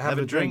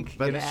a drink.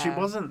 But it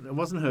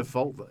wasn't her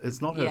fault. It's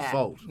not her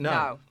fault.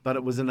 No. But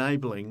it was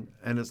enabling,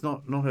 and it's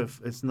not her.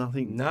 It's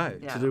nothing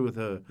to do with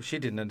her. She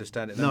didn't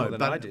understand it more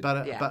than I did.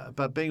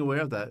 But being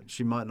aware of that,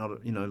 she might not.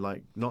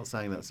 Not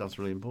saying that stuff's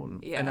really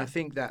important. Yeah. And I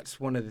think that's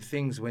one of the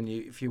things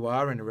if you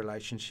are in a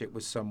relationship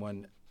with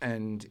someone,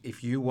 and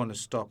if you want to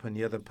stop and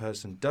the other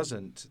person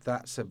doesn't,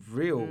 that's a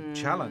real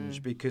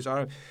challenge. Because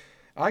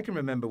I can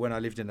remember when I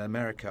lived in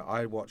America,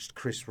 I watched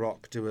Chris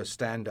Rock do a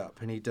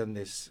stand-up, and he'd done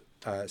this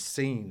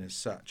scene as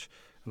such,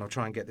 and I'll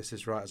try and get this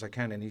as right as I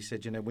can, and he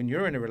said, when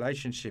you're in a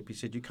relationship, he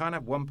said, you can't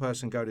have one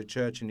person go to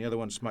church and the other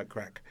one smoke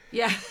crack.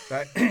 Yeah.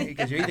 Right?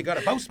 Because you either got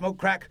to both smoke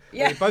crack,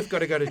 or you both got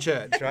to go to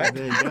church, right?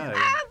 There you go.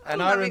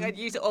 And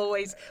you to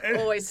always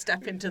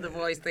step into the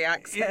voice, the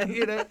accent.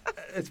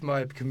 It's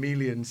my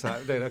chameleon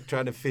side, like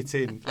trying to fit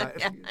in.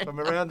 Like, from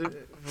around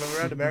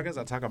Americans,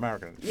 I talk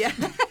American. Yeah.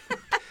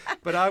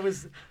 But I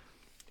was...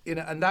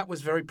 and that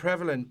was very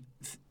prevalent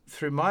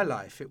through my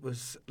life. It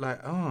was like,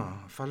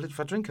 if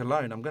I drink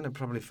alone, I'm going to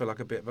probably feel like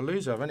a bit of a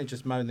loser. I've only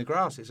just mown the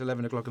grass. It's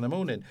 11 o'clock in the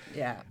morning.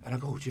 Yeah. And I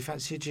go, do you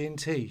fancy a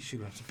G&T? She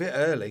goes, it's a bit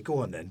early. Go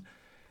on then.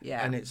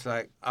 Yeah. And it's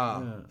like,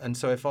 And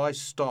so if I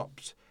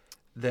stopped,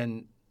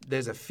 then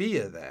there's a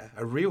fear there,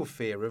 a real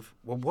fear of,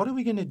 well, what are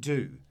we going to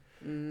do?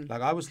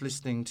 Like I was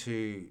listening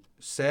to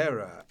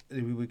Sarah,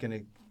 we were going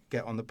to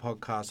get on the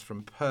podcast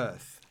from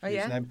Perth. Oh,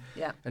 yeah?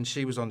 Yeah. And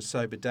she was on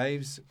Sober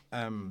Dave's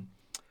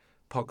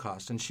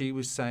podcast, and she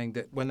was saying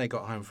that when they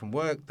got home from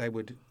work, they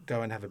would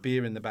go and have a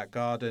beer in the back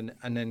garden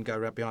and then go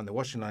right behind the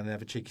washing line and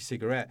have a cheeky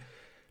cigarette.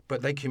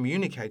 But they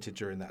communicated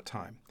during that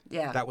time.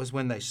 Yeah. That was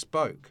when they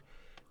spoke.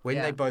 When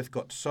they both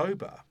got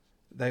sober,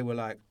 they were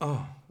like,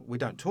 we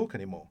don't talk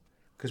anymore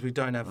because we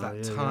don't have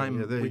that time.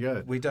 Yeah, there you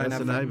go. We don't That's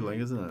have enabling,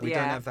 isn't it? We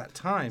don't have that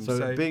time.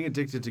 So being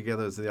addicted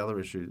together is the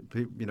other issue.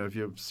 If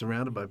you're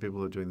surrounded by people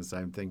who are doing the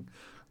same thing,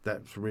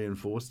 that's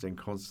reinforced and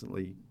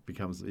constantly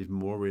becomes even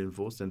more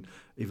reinforced and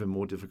even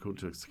more difficult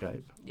to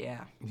escape.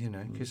 Yeah.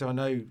 Because I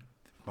know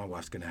my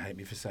wife's going to hate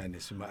me for saying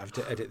this. We might have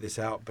to edit this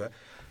out. But,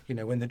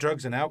 when the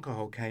drugs and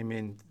alcohol came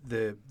in,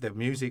 the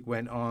music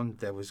went on.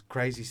 There was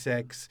crazy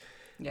sex.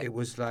 Yeah. It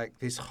was like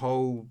this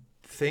whole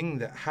thing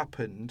that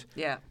happened.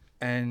 Yeah.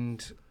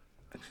 And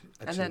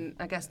then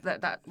I guess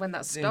that when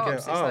that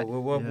stops,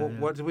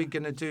 what are we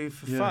going to do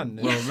for fun?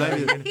 Well,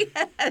 maybe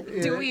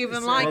do we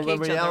even like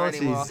each other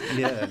anymore?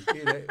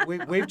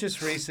 We've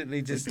just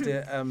recently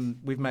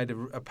we've made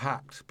a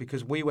pact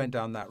because we went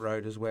down that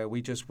road as well.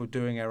 We just were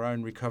doing our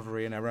own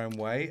recovery in our own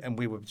way, and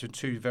we were to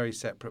two very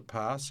separate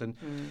paths, and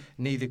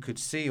neither could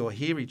see or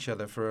hear each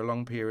other for a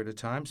long period of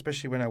time,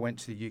 especially when I went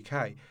to the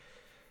UK.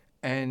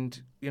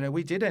 And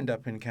we did end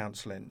up in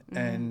counselling,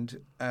 and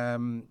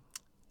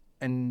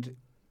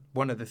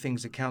one of the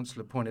things the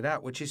counsellor pointed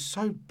out, which is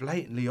so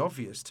blatantly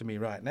obvious to me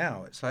right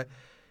now, it's like,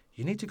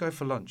 you need to go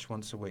for lunch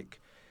once a week,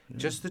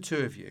 just the two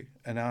of you,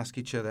 and ask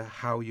each other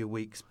how your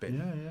week's been.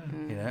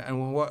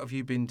 And what have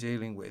you been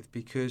dealing with?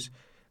 Because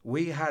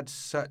we had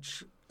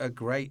such a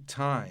great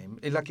time.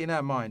 Like in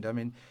our mind, I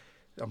mean,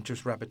 I'm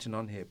just rabbiting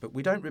on here, but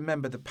we don't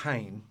remember the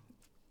pain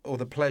or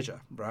the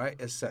pleasure, right,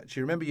 as such.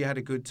 You remember you had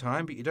a good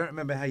time, but you don't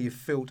remember how you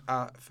felt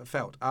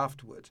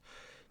afterwards.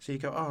 So you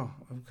go, I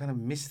kind of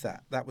missed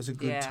that. That was a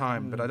good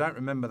time, but I don't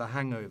remember the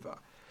hangover.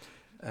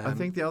 I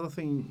think the other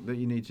thing that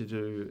you need to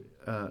do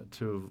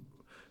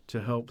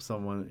to help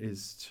someone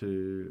is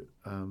to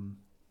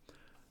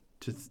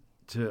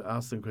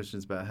ask them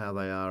questions about how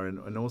they are,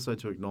 and also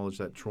to acknowledge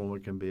that trauma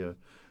can be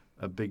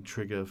a big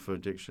trigger for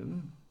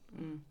addiction.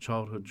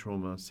 Childhood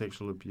trauma,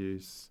 sexual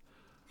abuse,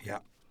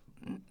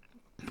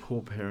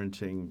 poor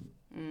parenting,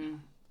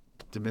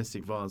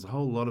 domestic violence. A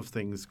whole lot of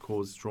things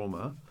cause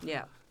trauma.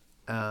 Yeah.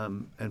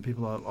 And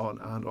people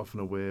aren't often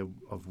aware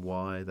of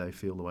why they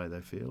feel the way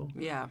they feel.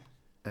 Yeah.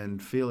 And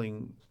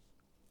feeling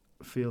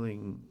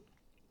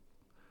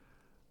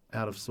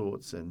out of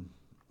sorts and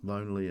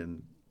lonely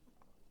and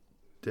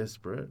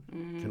desperate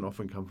can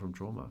often come from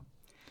trauma.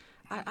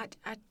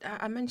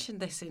 I mentioned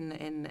this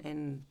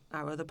in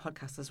our other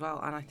podcast as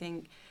well, and I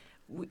think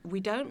we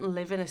don't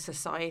live in a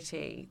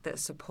society that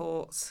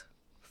supports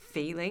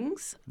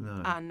feelings,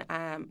 and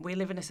we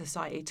live in a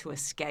society to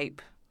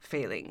escape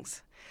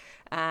feelings,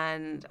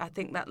 and I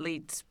think that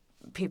leads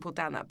people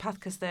down that path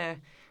because there's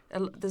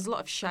a lot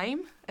of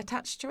shame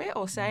attached to it,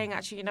 or saying,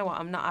 actually, you know what,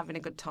 I'm not having a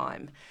good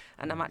time,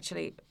 and I'm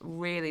actually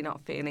really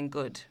not feeling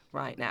good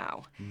right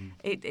now.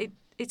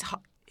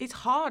 It's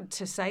hard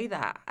to say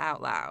that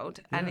out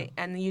loud,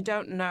 and you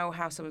don't know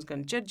how someone's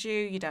going to judge you.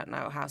 You don't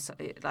know how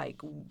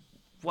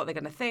what they're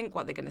going to think,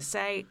 what they're going to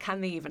say.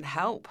 Can they even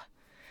help?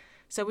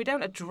 So we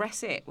don't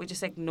address it. We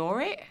just ignore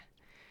it.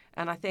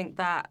 And I think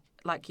that,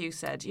 like you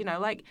said,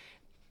 like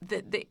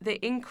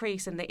the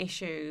increase in the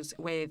issues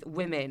with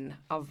women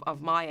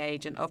of my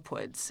age and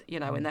upwards,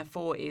 in their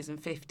 40s and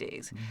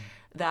 50s,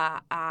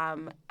 that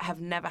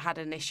have never had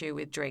an issue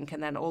with drink,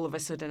 and then all of a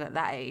sudden at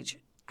that age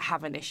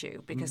have an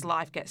issue because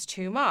life gets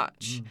too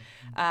much.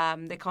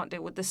 They can't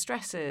deal with the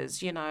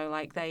stresses,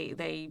 like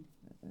they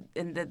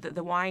and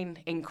the wine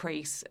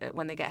increase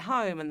when they get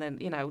home, and then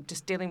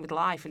just dealing with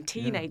life and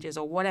teenagers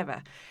or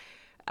whatever,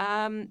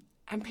 and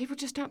people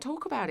just don't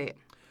talk about it.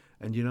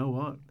 And you know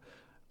what?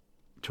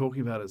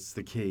 Talking about it's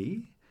the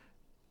key,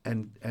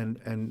 and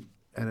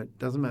it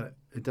doesn't matter.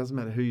 It doesn't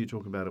matter who you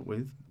talk about it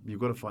with. You've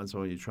got to find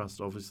someone you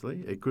trust.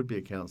 Obviously, it could be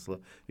a counsellor,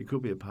 it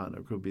could be a partner,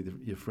 it could be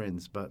your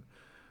friends, but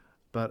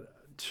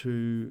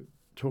to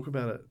talk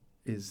about it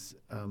is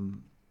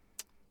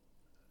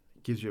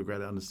gives you a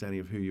greater understanding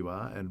of who you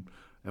are and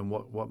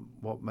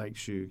what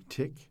makes you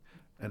tick,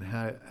 and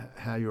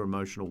how your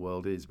emotional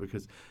world is,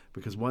 because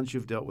once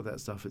you've dealt with that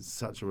stuff, it's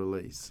such a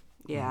release.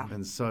 Yeah.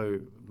 And so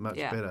much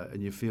better,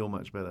 and you feel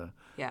much better.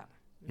 Yeah.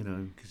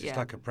 Because it's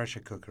like a pressure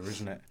cooker,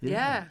 isn't it?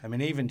 Yeah. I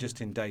mean, even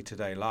just in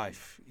day-to-day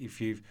life, if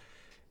you've,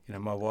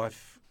 my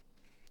wife,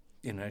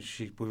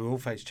 we all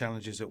face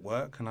challenges at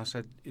work, and I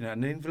said,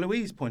 and then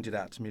Louise pointed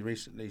out to me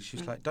recently,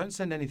 she's like, don't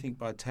send anything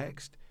by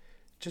text,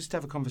 just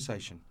have a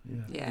conversation.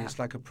 Yeah. It's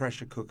like a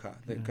pressure cooker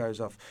that goes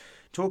off.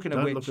 Talking Don't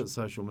of which, look at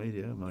social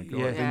media, my God,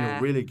 Yeah. then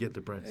you'll really get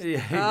depressed.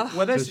 yeah,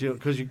 well, that's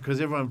Because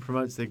everyone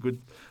promotes their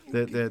good,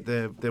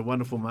 their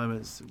wonderful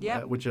moments,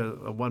 which are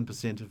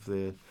 1% of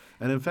their.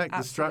 And in fact,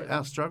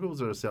 our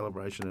struggles are a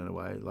celebration in a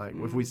way. Like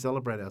if we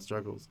celebrate our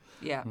struggles,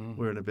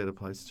 we're in a better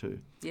place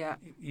too. Yeah.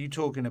 You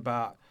talking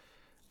about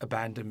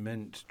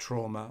abandonment,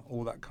 trauma,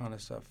 all that kind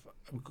of stuff.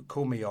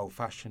 Call me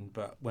old-fashioned,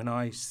 but when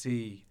I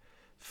see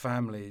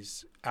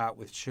families out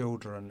with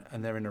children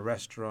and they're in a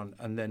restaurant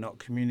and they're not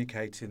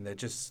communicating,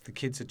 the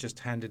kids are just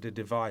handed a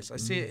device. I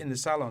see it in the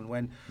salon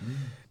when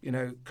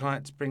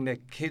clients bring their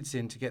kids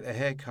in to get their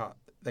hair cut.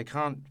 They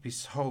can't be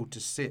told to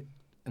sit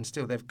and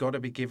still. They've got to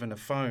be given a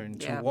phone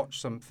to watch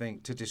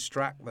something to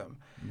distract them.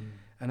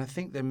 And I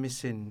think they're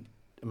missing,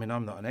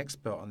 I'm not an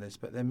expert on this,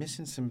 but they're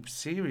missing some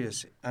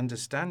serious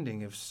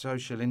understanding of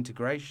social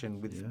integration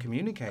with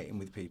communicating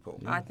with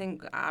people. I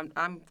think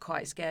I'm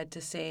quite scared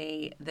to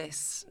see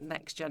this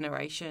next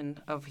generation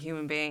of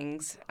human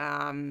beings,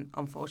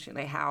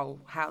 unfortunately, how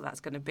that's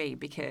going to be,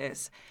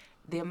 because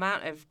the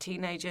amount of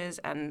teenagers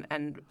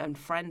and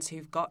friends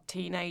who've got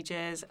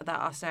teenagers that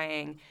are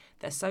saying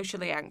they're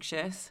socially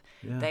anxious,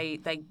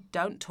 they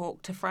don't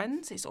talk to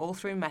friends, it's all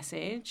through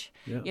message.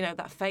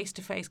 That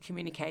face-to-face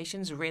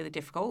communication is really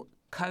difficult.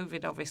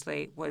 COVID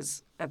obviously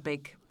was a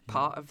big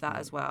part of that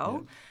as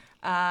well.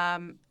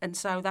 And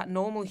so that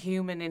normal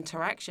human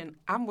interaction,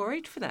 I'm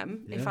worried for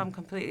them, if I'm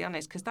completely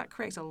honest, because that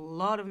creates a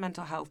lot of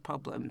mental health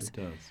problems. It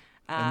does.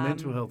 And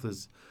mental health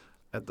is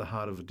at the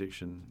heart of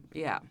addiction.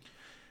 Yeah.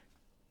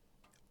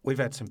 We've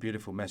had some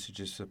beautiful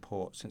messages of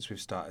support since we've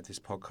started this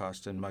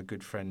podcast, and my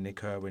good friend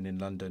Nick Irwin in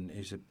London,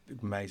 who's an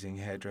amazing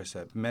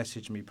hairdresser,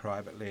 messaged me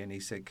privately and he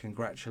said,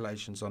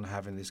 congratulations on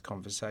having this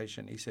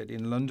conversation. He said,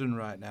 in London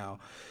right now,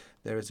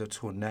 there is a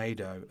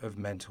tornado of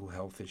mental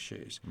health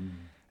issues.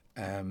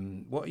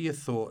 What are your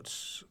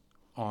thoughts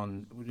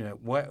on,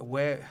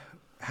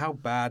 how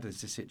bad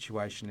is the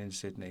situation in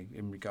Sydney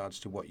in regards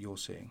to what you're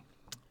seeing?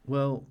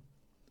 Well,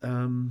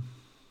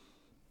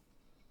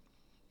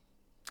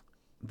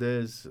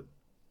 there's...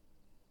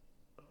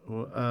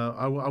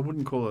 I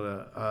wouldn't call it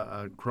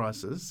a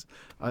crisis.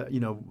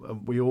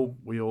 We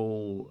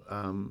all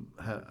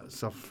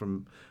suffer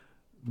from.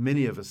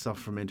 Many of us suffer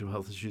from mental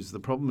health issues. The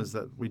problem is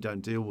that we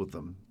don't deal with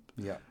them.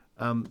 Yeah.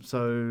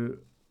 So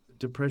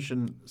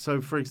depression.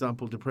 So for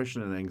example,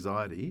 depression and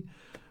anxiety.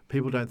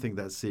 People don't think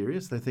that's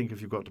serious. They think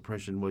if you've got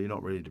depression, well, you're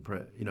not really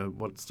depressed.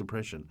 What's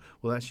depression?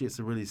 Well, actually, it's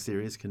a really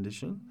serious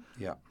condition.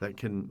 Yeah. That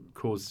can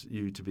cause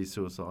you to be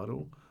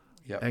suicidal.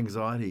 Yeah.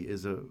 Anxiety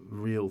is a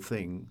real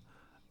thing.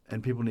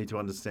 And people need to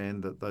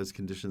understand that those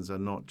conditions are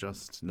not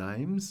just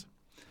names.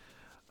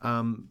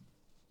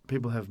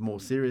 People have more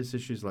serious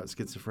issues like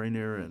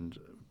schizophrenia and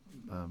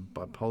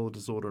bipolar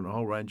disorder and a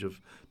whole range of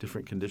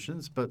different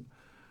conditions. But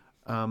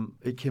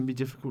it can be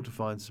difficult to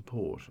find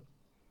support.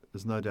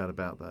 There's no doubt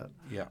about that.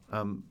 Yeah.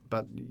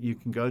 But you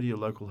can go to your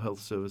local health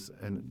service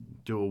and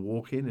do a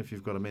walk-in if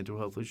you've got a mental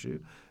health issue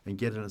and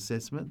get an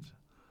assessment.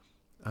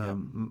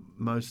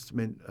 Most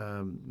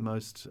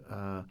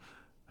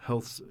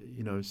health,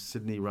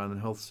 Sydney-run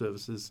health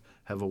services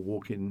have a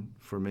walk-in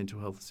for a mental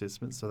health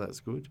assessment, so that's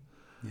good.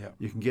 Yeah.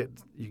 You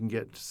can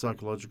get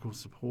psychological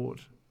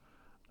support.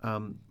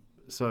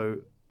 So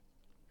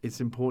it's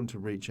important to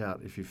reach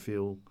out if you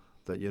feel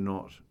that you're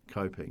not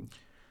coping.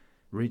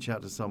 Reach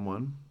out to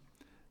someone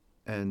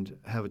and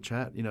have a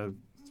chat.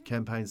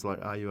 Campaigns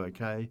like Are You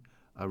OK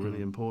are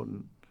really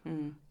important.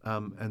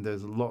 And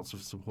there's lots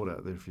of support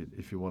out there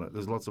if you want it.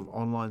 There's lots of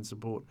online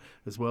support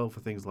as well for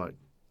things like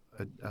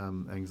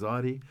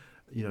anxiety,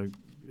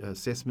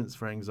 assessments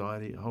for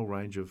anxiety, a whole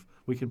range of.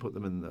 We can put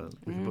them in the.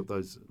 We can put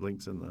those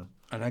links in the.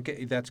 And I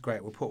get that's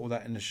great. We'll put all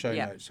that in the show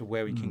notes of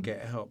where we can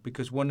get help,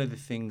 because one of the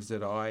things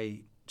that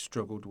I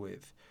struggled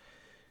with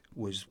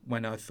was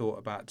when I thought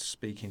about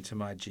speaking to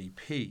my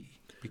GP,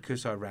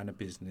 because I ran a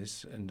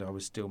business and I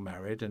was still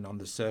married, and on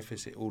the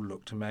surface it all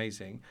looked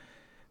amazing.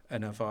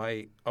 And if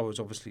I was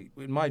obviously,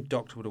 my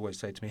doctor would always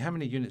say to me, "How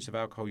many units of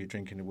alcohol you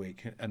drink in a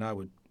week?" And I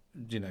would,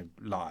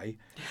 lie.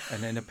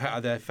 And then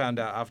I found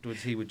out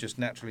afterwards he would just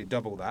naturally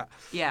double that.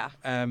 Yeah.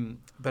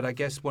 But I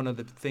guess one of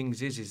the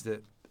things is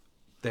that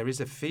there is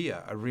a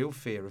real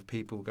fear of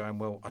people going,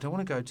 well, I don't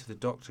want to go to the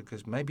doctor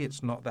because maybe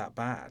it's not that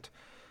bad.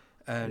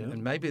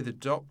 And maybe the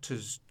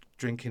doctor's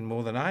drinking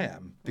more than I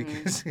am,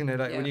 because,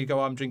 when you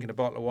go, I'm drinking a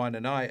bottle of wine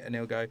a night, and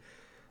he'll go,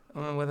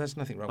 oh, well, there's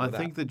nothing wrong with that. I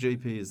think the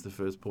GP is the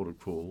first port of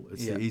call.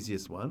 It's the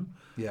easiest one.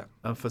 Yeah.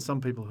 For some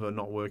people who are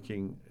not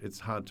working, it's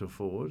hard to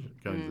afford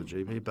going to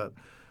the GP,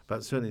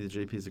 but certainly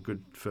the GP is a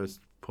good first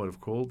point of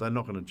call. They're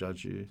not going to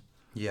judge you.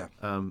 Yeah.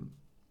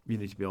 You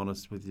need to be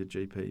honest with your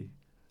GP.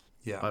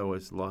 Yeah. I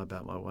always lie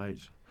about my weight.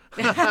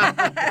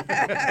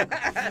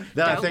 I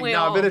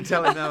better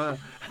tell him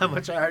how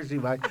much I actually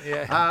weigh.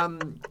 Yeah.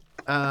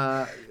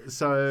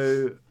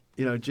 So,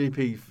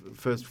 GP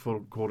first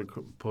port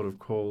of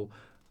call.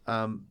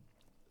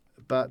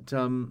 But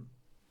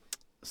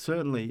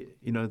certainly,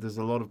 there's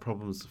a lot of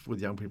problems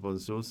with young people and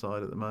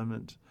suicide at the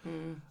moment.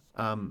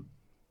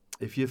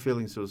 If you're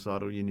feeling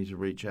suicidal, you need to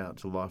reach out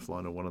to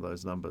Lifeline or one of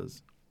those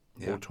numbers,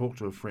 or talk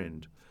to a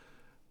friend.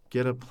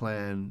 Get a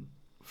plan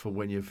for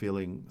when you're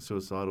feeling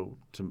suicidal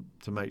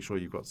to make sure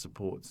you've got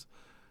supports,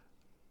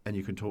 and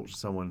you can talk to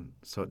someone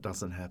so it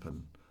doesn't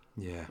happen.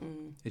 Yeah.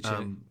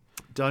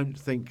 Don't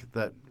think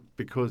that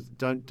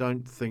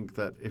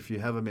if you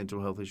have a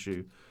mental health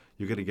issue,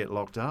 you're going to get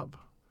locked up,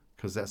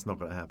 because that's not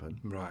going to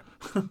happen. Right.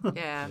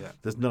 Yeah.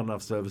 There's not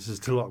enough services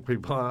to lock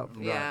people up.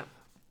 Yeah.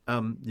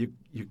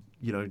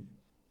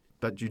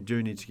 But you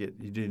do need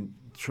to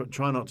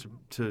try not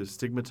to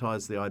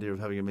stigmatise the idea of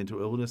having a mental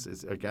illness.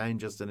 It's, again,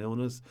 just an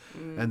illness.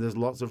 And there's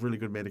lots of really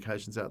good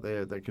medications out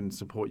there that can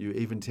support you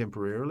even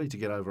temporarily to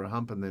get over a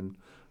hump, and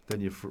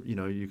then you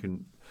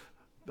can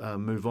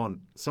move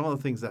on. Some of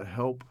the things that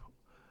help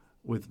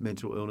with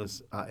mental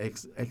illness are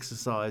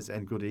exercise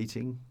and good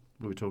eating.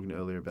 We were talking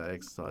earlier about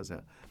exercise,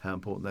 how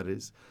important that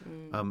is.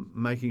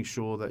 Making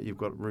sure that you've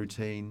got a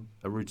routine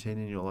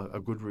in your life, a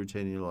good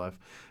routine in your life.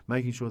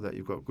 Making sure that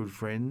you've got good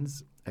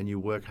friends and you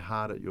work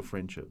hard at your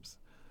friendships.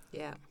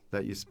 Yeah.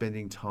 That you're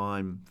spending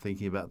time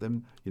thinking about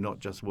them. You're not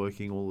just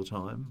working all the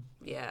time.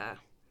 Yeah.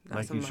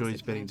 Making sure you're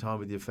spending time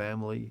with your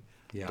family.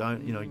 Yeah.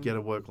 Don't, get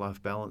a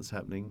work-life balance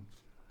happening.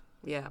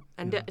 Yeah.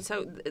 And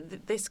so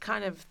this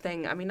kind of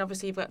thing, I mean,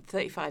 obviously you've got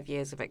 35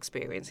 years of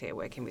experience here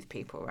working with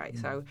people, right?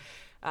 So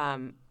are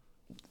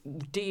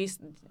those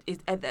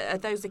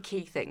the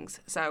key things?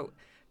 So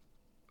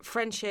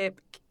friendship,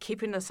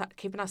 keeping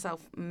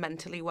ourselves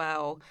mentally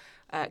well,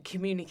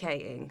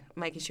 communicating,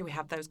 making sure we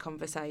have those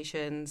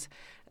conversations,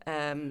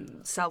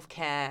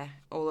 self-care,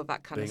 all of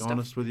that kind of stuff. Being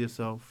honest with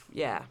yourself.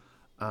 Yeah.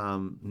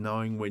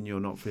 Knowing when you're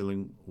not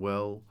feeling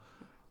well.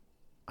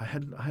 I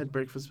had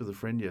breakfast with a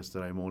friend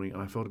yesterday morning,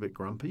 and I felt a bit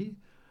grumpy.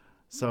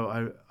 So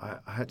I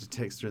had to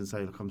text her and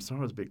say, look, I'm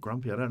sorry I was a bit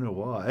grumpy. I don't know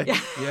why.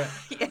 Yeah.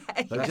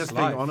 But just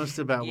being honest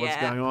about what's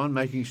going on,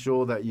 making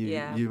sure that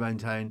you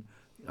maintain,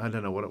 I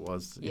don't know what it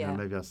was.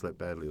 Maybe I slept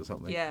badly or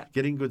something. Yeah.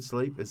 Getting good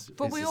sleep is essential.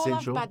 But we all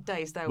have bad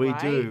days, though, we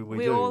right? do.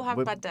 We all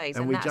have bad days.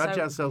 And we judge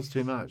ourselves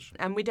too much.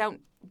 And we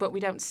don't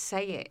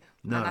say it.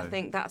 No. And I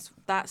think that's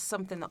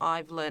something that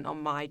I've learned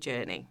on my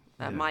journey,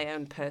 my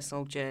own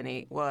personal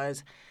journey,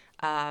 was...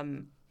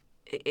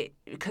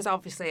 because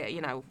obviously,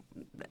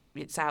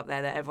 it's out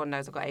there that everyone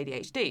knows I've got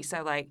ADHD.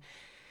 So,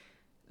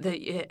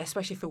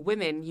 especially for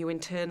women, you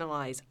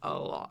internalise a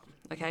lot.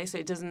 Okay, so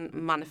it doesn't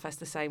manifest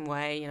the same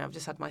way. I've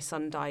just had my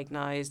son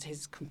diagnosed.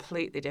 His is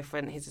completely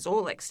different. His is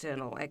all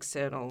external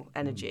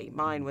energy.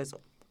 Mine was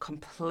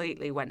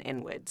completely went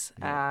inwards.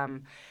 Yeah.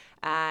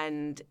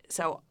 And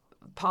so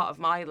part of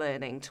my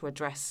learning to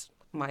address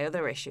my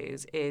other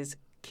issues is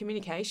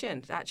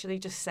communication, actually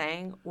just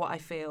saying what I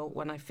feel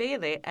when I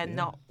feel it, and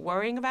not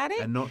worrying about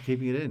it, and not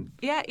keeping it in.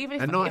 Yeah, even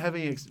if and not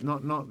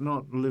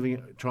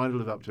trying to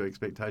live up to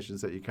expectations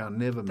that you can't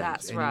never meet.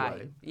 That's anyway.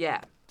 right.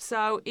 Yeah.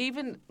 So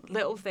even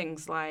little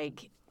things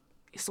like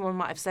someone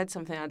might have said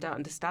something, I don't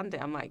understand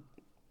it. I'm like,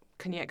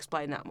 can you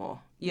explain that more?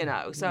 You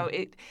know, so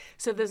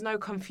there's no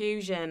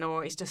confusion,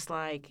 or it's just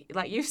like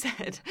you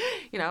said,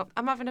 you know,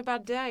 I'm having a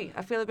bad day.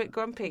 I feel a bit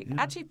grumpy.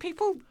 Yeah. Actually,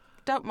 people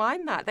don't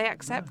mind that. They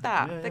accept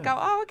that. Yeah, They yeah. go,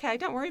 oh, okay,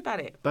 don't worry about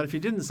it. But if you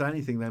didn't say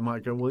anything, they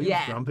might go, well, you're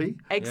grumpy.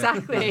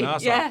 Exactly.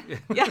 Yeah.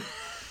 Yeah.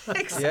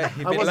 Exactly. Yeah,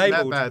 you've I been wasn't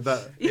labelled. that bad,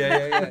 but...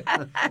 Yeah.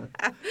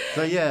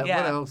 So, Yeah.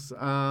 what else?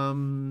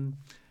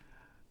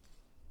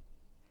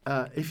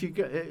 If you're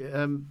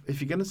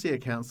going to see a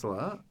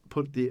counsellor,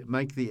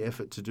 make the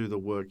effort to do the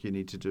work you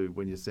need to do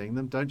when you're seeing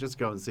them. Don't just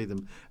go and see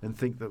them and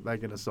think that they're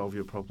going to solve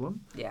your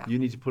problem. Yeah. You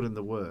need to put in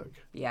the work.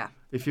 Yeah.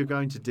 If you're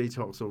going to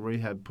detox or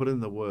rehab, put in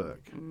the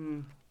work.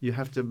 You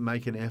have to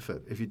make an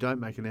effort. If you don't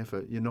make an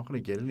effort, you're not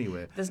going to get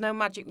anywhere. There's no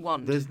magic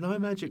wand. There's no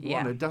magic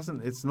wand.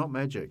 It's not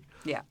magic.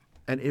 Yeah.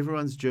 And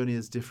everyone's journey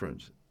is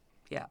different.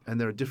 Yeah. And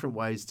there are different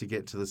ways to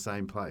get to the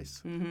same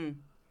place. Mm-hmm.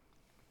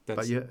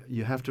 But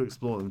you have to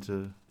explore them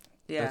to...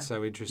 Yeah. That's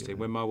so interesting.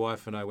 When my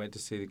wife and I went to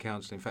see the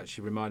counsellor, in fact, she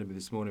reminded me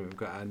this morning, we've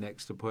got our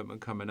next appointment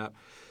coming up.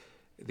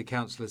 The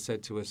counsellor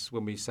said to us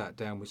when we sat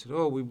down, we said,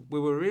 we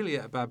were really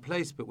at a bad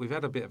place, but we've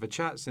had a bit of a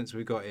chat since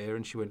we got here.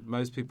 And she went,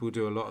 most people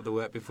do a lot of the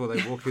work before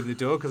they walk in the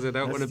door because they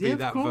don't want to be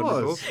that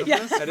vulnerable. Yeah.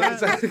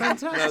 That's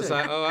fantastic. And I was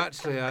like,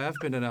 actually, I have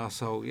been an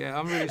arsehole. Yeah,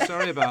 I'm really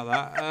sorry about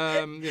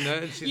that. You know,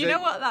 and you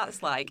know what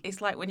that's like? It's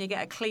like when you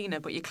get a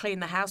cleaner, but you clean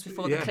the house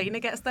before the Yeah. cleaner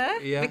gets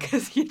there Yeah.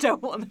 because you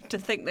don't want them to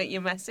think that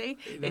you're messy.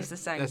 It's the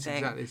same That's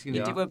thing. exactly,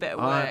 You do a bit of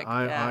work.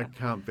 I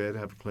can't bear to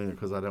have a cleaner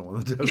because I don't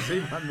want them to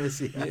see my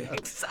messy house.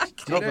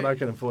 Exactly. Not that I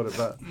can afford it,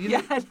 but...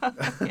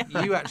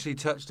 You actually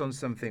touched on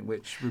something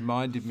which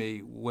reminded me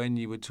when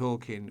you were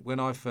talking.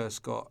 When I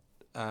first got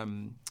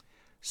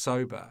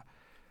sober,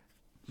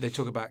 they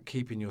talk about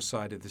keeping your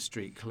side of the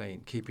street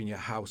clean, keeping your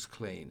house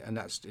clean, and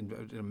that's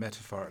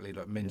metaphorically,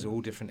 like, means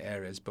all different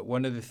areas. But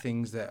one of the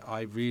things that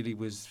I really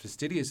was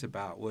fastidious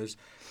about was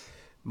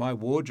my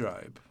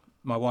wardrobe.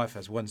 My wife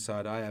has one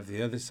side, I have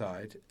the other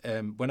side.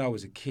 When I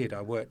was a kid,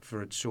 I worked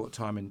for a short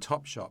time in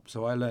Topshop,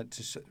 so I learnt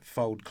to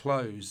fold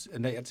clothes,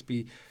 and they had to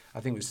be, I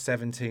think it was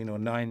 17 or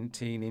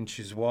 19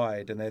 inches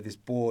wide, and they had this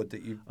board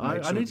that you...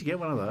 I need to get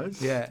one of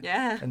those. Yeah.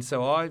 Yeah. And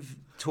so I've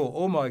taught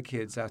all my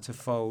kids how to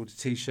fold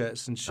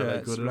T-shirts and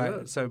shirts. Are they good at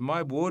it? So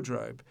my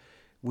wardrobe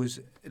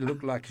it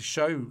looked like a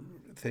show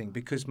thing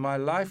because my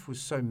life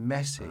was so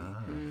messy.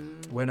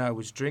 When I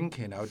was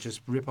drinking, I would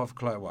just rip off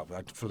clothes. Well,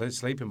 I'd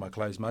sleep in my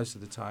clothes most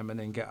of the time and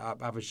then get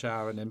up, have a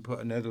shower, and then put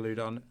another load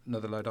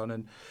on,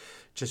 and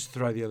just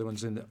throw the other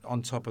ones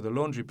on top of the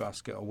laundry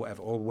basket or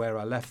whatever, or where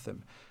I left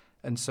them.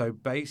 And so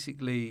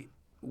basically,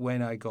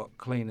 when I got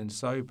clean and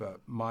sober,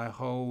 my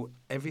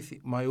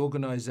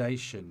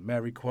organisation,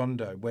 Mary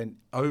Kondo, went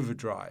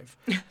overdrive.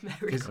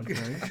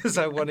 Because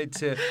I wanted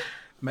to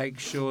make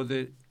sure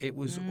that it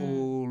was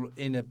all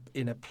in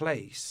a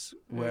place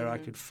where I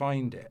could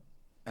find it.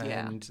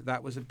 And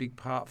that was a big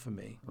part for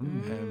me.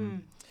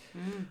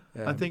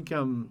 I think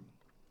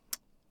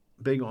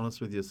being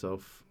honest with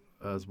yourself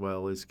as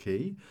well is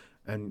key,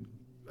 and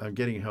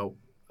getting help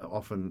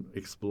often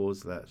explores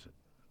that.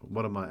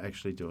 What am I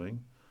actually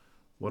doing?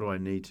 What do I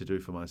need to do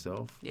for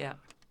myself? Yeah.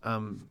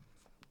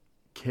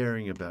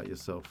 Caring about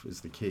yourself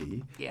is the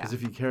key. Yeah. Because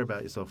if you care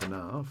about yourself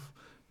enough,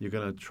 you're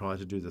going to try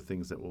to do the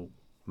things that will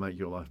make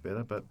your life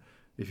better. But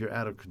if you're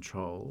out of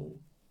control,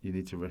 you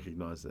need to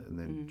recognise that and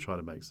then try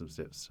to make some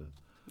steps to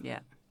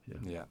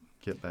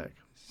get back.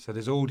 So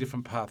there's all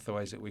different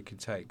pathways that we could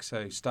take.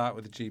 So start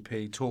with the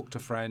GP, talk to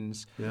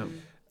friends,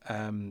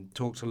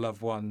 talk to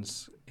loved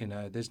ones. You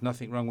know, there's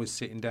nothing wrong with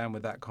sitting down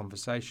with that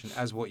conversation,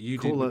 as what you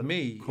did with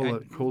me.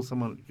 Call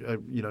someone,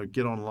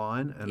 get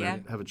online and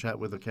have a chat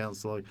with a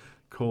counsellor.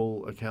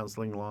 Call a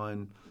counselling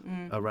line,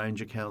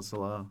 arrange a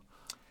counsellor.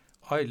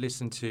 I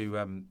listen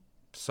to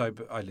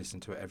I listen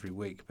to it every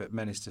week. But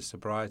Menace to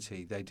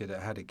Sobriety, they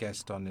had a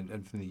guest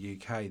on from the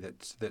UK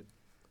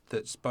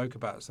that spoke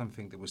about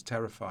something that was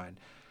terrifying,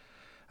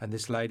 and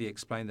this lady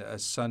explained that her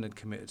son had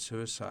committed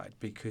suicide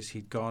because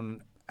he'd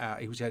gone out.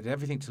 He had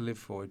everything to live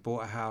for. He'd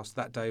bought a house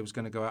that day. He was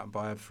going to go out and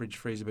buy a fridge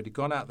freezer, but he'd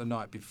gone out the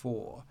night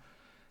before,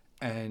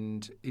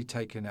 and he'd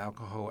taken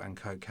alcohol and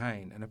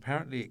cocaine, and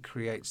apparently it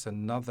creates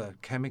another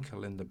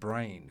chemical in the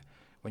brain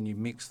when you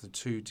mix the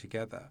two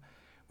together,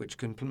 which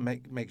can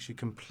makes you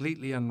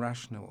completely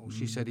unrational.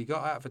 She said he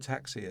got out of a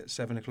taxi at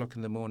 7 o'clock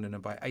in the morning,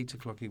 and by 8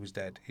 o'clock he was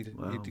dead. He'd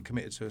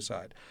committed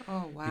suicide.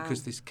 Oh, wow.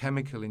 Because this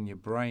chemical in your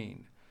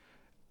brain,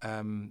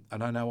 and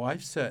I know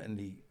I've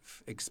certainly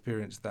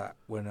experienced that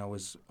when I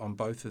was on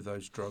both of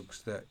those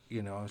drugs, that,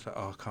 I was like,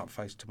 I can't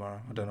face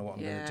tomorrow. I don't know what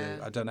I'm going to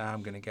do. I don't know how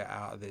I'm going to get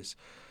out of this.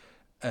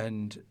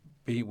 And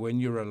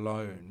when you're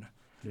alone...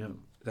 Yeah.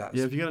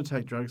 If you're going to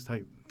take drugs,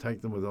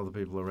 take them with other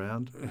people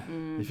around.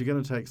 If you're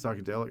going to take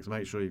psychedelics,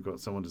 make sure you've got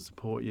someone to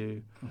support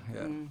you.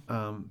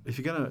 If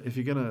you're going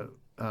to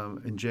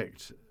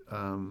inject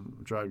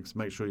drugs,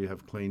 make sure you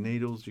have clean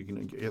needles. You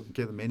can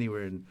get them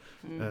anywhere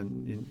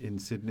in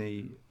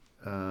Sydney.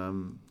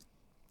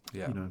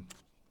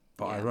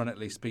 but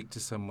ironically speak to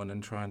someone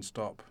and try and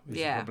stop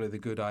is probably the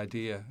good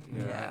idea.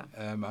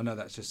 I know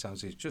that just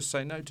sounds easy. Just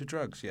say no to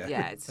drugs.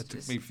 It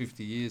took me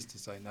 50 years to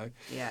say no.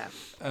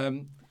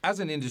 As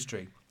an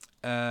industry,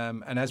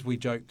 and as we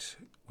joked,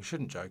 we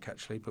shouldn't joke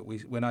actually, but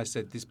when I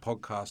said this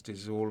podcast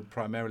is all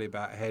primarily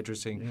about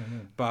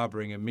hairdressing,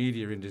 barbering and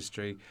media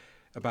industry,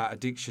 about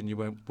addiction, you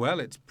went, well,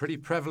 it's pretty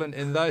prevalent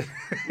in those,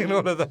 in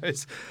all of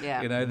those.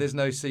 There's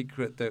no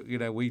secret that,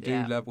 we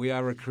do love, we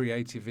are a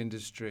creative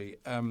industry.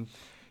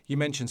 You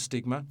mentioned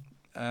stigma.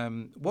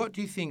 What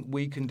do you think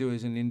we can do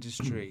as an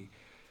industry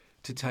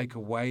to take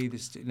away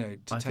this,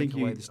 I think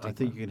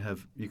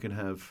you can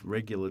have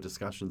regular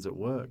discussions at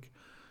work.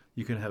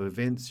 You can have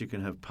events, you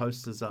can have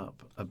posters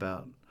up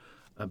about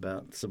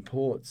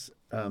supports.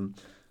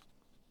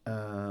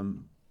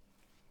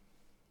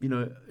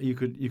 You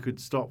could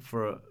stop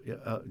for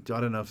I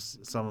don't know if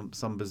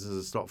some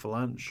businesses stop for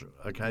lunch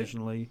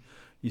occasionally.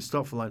 You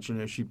stop for lunch and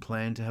you actually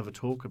plan to have a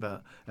talk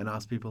about and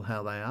ask people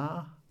how they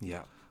are.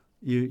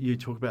 You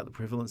talk about the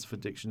prevalence of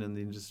addiction in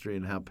the industry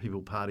and how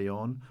people party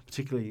on,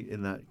 particularly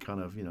in that kind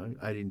of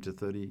 18 to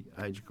 30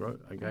 age group.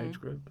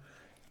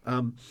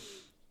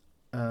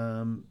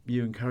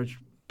 You encourage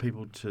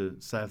people to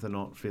say if they're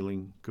not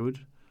feeling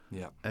good.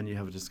 And you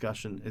have a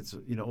discussion. It's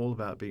all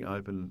about being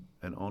open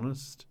and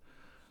honest.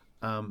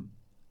 And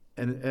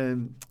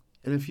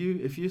if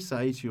you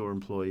say to your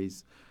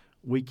employees,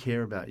 we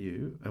care about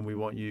you and we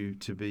want you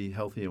to be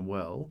healthy and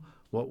well,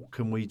 what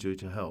can we do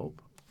to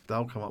help?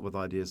 They'll come up with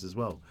ideas as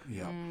well.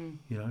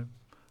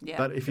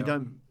 But if you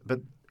don't, but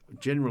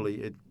generally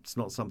it's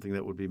not something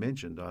that would be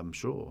mentioned, I'm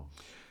sure.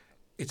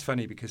 It's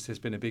funny because there's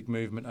been a big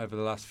movement over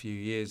the last few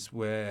years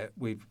where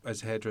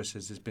as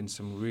hairdressers, there's been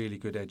some really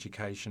good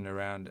education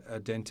around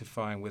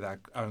identifying with our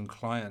own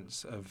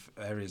clients of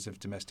areas of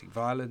domestic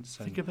violence.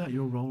 Think about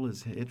your role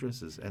as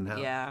hairdressers and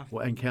how,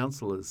 and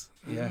counsellors.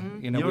 You're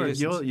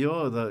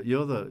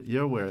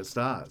where it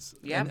starts.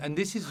 And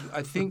this is,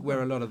 I think,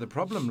 where a lot of the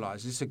problem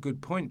lies. It's a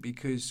good point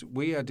because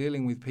we are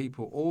dealing with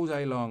people all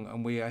day long,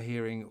 and we are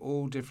hearing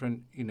all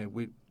different.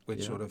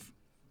 We're sort of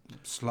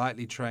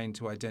slightly trained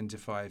to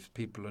identify if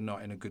people are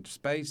not in a good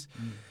space.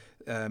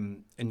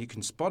 And you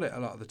can spot it a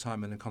lot of the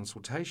time in a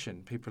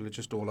consultation. People are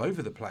just all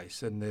over the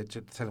place and they're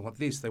just telling what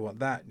this, they want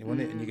that, and you want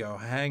it, and you go,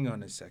 hang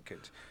on a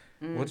second,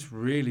 what's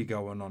really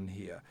going on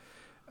here?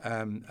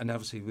 And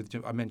obviously,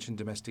 I mentioned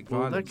domestic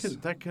violence.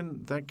 That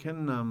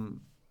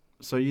can.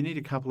 So you need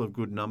a couple of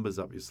good numbers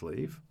up your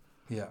sleeve.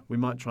 We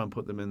might try and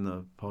put them in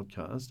the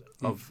podcast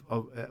of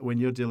when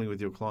you're dealing with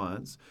your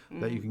clients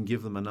that you can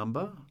give them a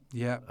number,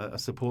 a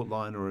support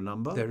line or a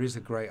number. There is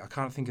I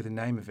can't think of the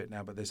name of it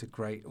now, but there's a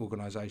great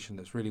organisation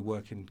that's really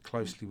working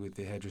closely with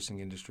the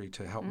hairdressing industry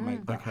to help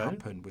make that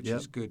happen, which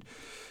is good.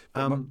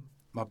 But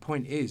my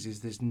point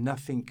is there's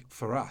nothing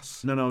for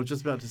us. No, I was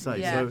just about to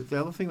say. So the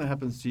other thing that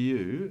happens to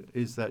you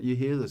is that you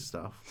hear this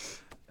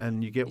stuff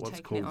and you get what's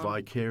called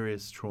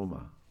vicarious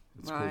trauma.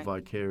 It's called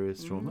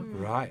vicarious trauma.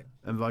 Right.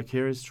 And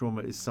vicarious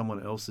trauma is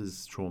someone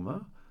else's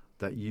trauma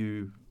that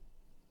you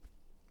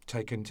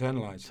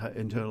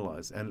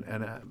internalize.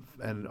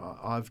 And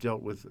I've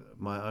dealt with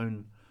my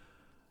own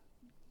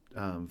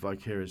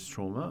vicarious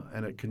trauma,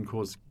 and it can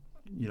cause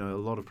a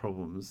lot of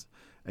problems.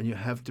 And you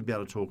have to be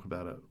able to talk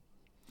about it.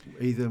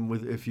 Either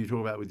if you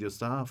talk about it with your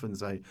staff and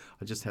say,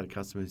 I just had a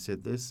customer who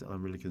said this,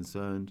 I'm really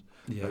concerned.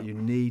 But you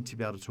need to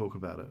be able to talk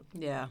about it.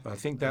 I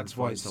think that's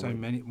why so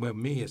many,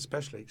 me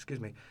especially,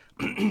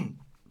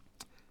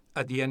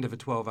 at the end of a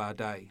 12-hour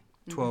day,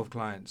 12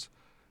 clients,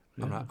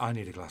 I'm like, I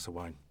need a glass of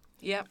wine.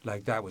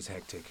 Like, that was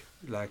hectic.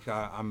 Like,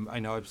 I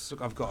know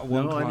I've got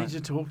one client. I need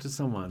to talk to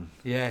someone.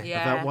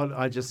 About what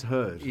I just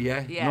heard.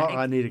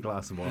 I need a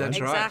glass of wine. That's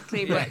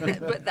exactly, right.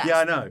 but that's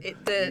I know.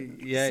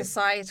 The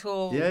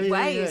societal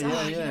way is,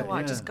 you know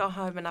what, just go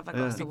home and have a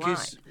glass of wine.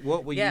 Because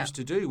what we used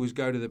to do was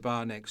go to the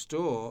bar next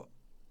door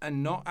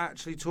and not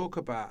actually talk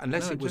about,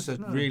 unless it was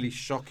really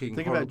shocking,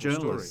 Think horrible about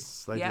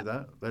journalists. story. They do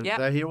that.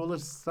 They hear all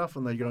this stuff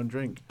and they go and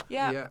drink.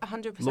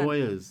 100%.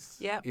 Lawyers.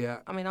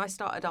 I mean, I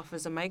started off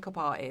as a makeup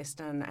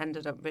artist and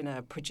ended up being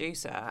a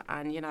producer.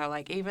 And,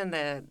 even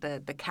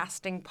the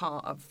casting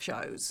part of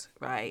shows,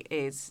 right,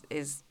 is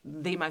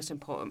the most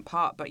important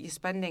part. But you're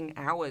spending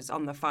hours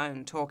on the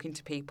phone talking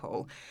to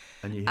people.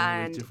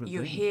 And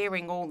you're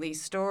hearing all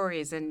these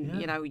stories. And,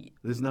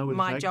 there's nowhere to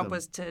my take job them.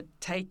 Was to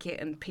take it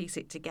and piece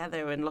it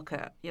together and look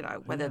at,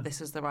 whether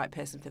this is the right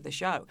person for the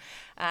show.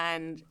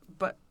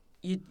 But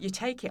you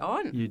take it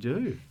on. You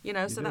do.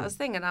 So that was the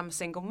thing. And I'm a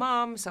single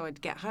mum, so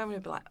I'd get home and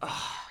I'd be like,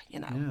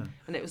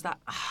 and it was that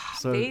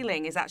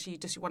feeling is actually you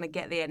just want to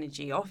get the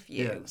energy off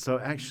you. Yeah. So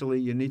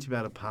actually you need to be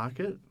able to park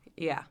it.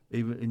 Yeah.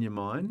 Even in your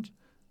mind.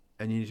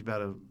 And you need to be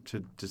able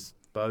to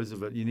dispose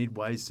of it. You need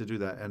ways to do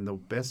that. And the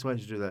best way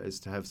to do that is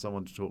to have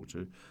someone to talk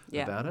to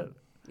about it.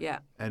 Yeah.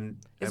 And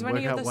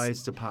work out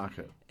ways to park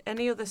it.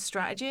 Any other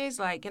strategies?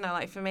 Like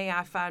for me,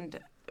 I found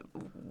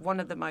one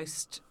of the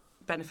most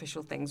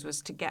beneficial things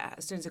was to get,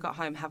 as soon as I got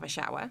home, have a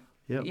shower.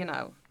 And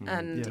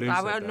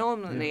I would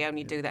normally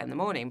only do that in the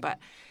morning. But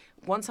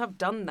once I've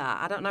done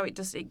that, I don't know, it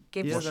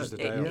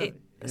gives...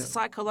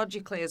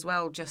 psychologically as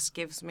well just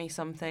gives me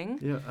something.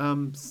 Yeah.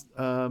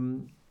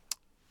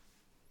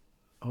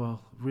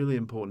 Well, really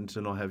important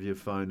to not have your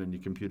phone and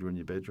your computer in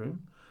your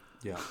bedroom.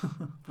 Yeah.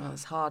 Well,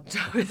 it's hard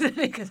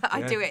because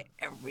I do it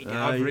every day.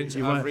 I've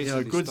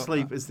recently good stopped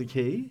sleep that. is the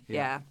key.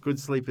 Yeah. Good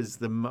sleep is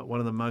one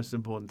of the most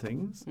important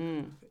things.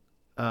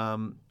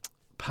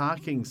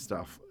 Parking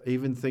stuff,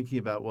 even thinking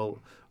about,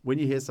 well, when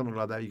you hear something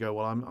like that, you go,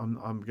 well,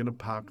 I'm going to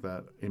park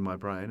that in my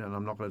brain and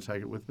I'm not going to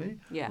take it with me.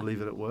 Yeah.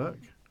 Leave it at work.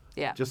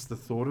 Yeah. Just the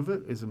thought of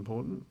it is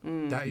important.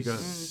 That is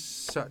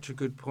such a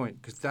good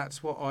point, because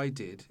that's what I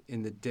did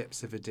in the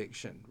depths of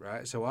addiction,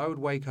 right? So I would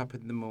wake up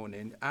in the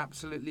morning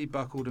absolutely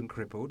buckled and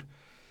crippled,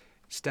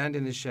 stand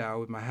in the shower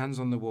with my hands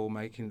on the wall,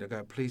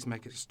 go, please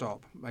make it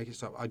stop, make it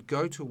stop. I'd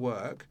go to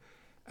work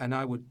and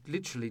I would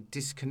literally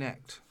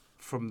disconnect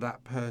from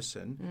that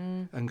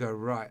person and go,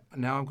 right,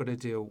 now I've got to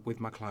deal with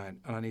my client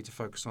and I need to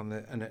focus on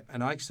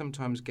and I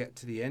sometimes get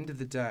to the end of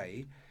the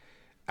day,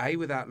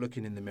 without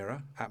looking in the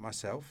mirror at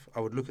myself.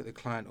 I would look at the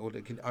client, or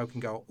I can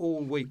go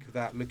all week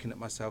without looking at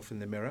myself in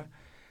the mirror,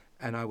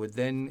 and I would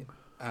then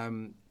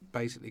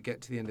basically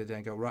get to the end of the day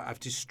and go, right, I've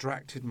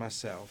distracted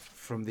myself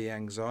from the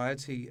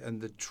anxiety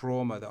and the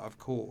trauma that I've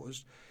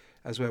caused,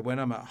 as where when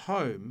I'm at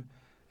home,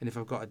 and if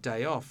I've got a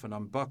day off and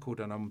I'm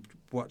buckled and I'm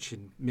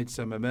watching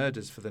Midsummer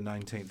Murders for the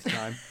 19th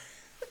time,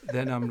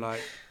 then I'm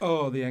like,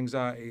 oh, the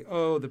anxiety,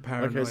 oh, the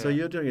paranoia. Okay, so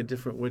you're doing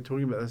we're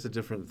talking about that's a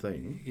different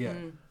thing. Yeah.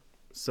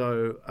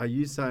 So are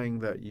you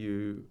saying that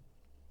you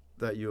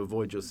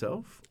avoid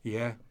yourself?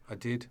 Yeah, I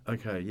did.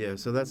 Okay, yeah.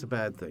 So that's a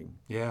bad thing.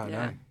 Yeah, I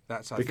know.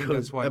 I think Because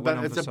that's why it went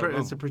on for so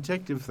long. it's a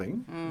protective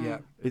thing. Yeah.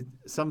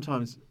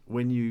 Sometimes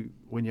when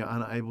you're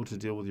unable to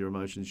deal with your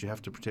emotions, you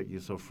have to protect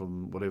yourself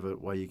from whatever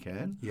way you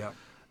can. Yeah.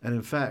 And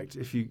in fact,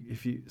 if you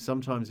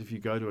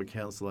go to a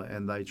counsellor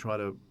and they try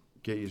to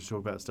get you to talk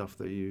about stuff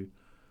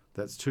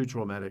that's too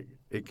traumatic,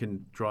 it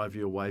can drive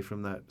you away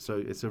from that. So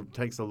it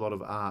takes a lot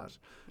of art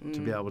to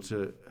be able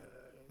to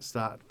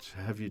start to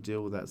have you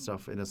deal with that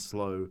stuff in a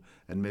slow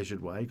and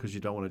measured way, because you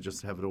don't want to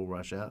just have it all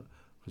rush out,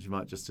 because you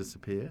might just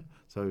disappear.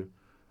 So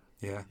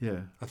yeah.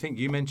 I think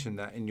you mentioned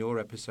that in your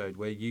episode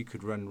where you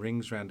could run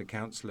rings around a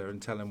counsellor and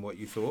tell them what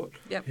you thought.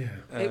 Yep. Yeah.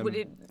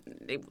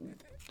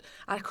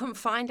 I couldn't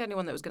find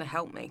anyone that was going to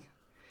help me.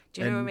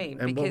 Do you know what I mean?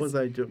 And what was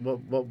they do?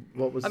 What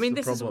was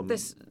the problem?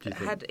 This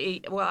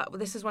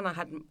is when I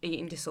had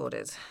eating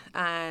disorders,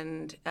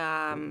 and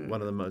one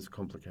of the most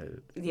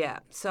complicated. Yeah.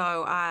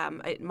 So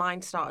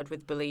mine started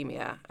with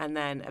bulimia, and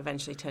then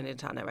eventually turned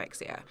into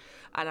anorexia.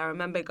 And I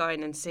remember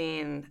going and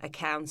seeing a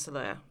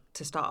counsellor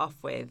to start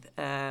off with.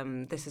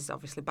 This is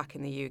obviously back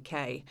in the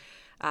UK,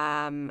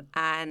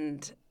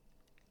 and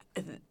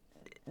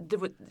there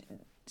were.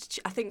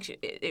 I think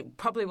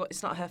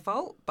it's not her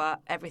fault,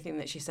 but everything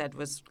that she said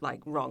was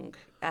like wrong.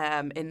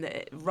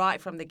 Right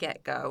from the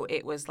get-go,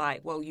 it was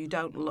like, well, you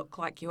don't look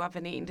like you have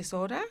an eating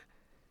disorder.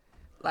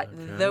 Like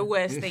the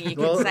worst thing you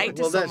can say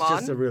to someone.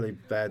 That's just a really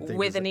bad thing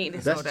with an eating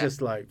disorder. That's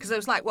just like, because it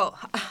was like, well,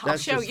 I'll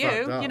show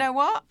you. You know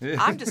what?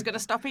 I'm just going to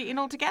stop eating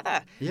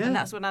altogether. Yeah. And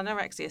that's when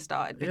anorexia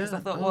started, because I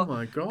thought, oh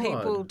my God.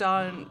 People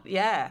don't.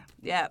 Yeah.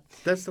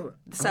 That's the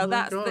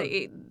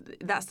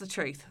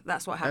truth.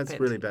 That's what happened. That's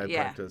really bad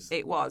practice.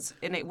 It was,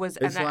 and it was,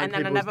 It's and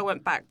then I never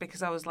went back,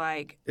 because I was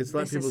like, it's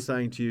like people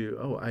saying to you,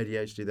 "Oh,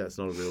 ADHD, that's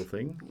not a real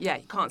thing." Yeah,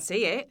 you can't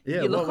see it.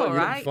 Yeah, you look all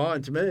right. You look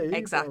fine to me.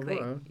 Exactly.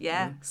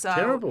 Yeah. So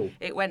terrible.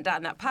 It went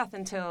down that path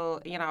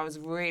until I was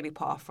really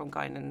put off from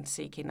going and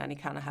seeking any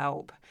kind of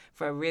help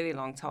for a really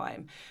long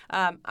time.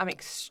 I'm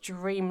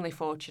extremely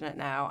fortunate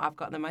now. I've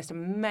got the most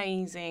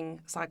amazing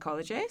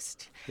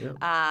psychologist,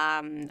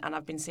 and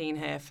I've been seeing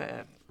her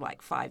for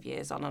like 5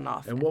 years on and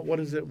off. And what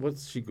is it?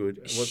 What's she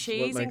good?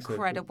 She's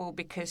incredible,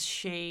 because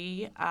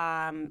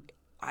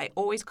I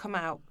always come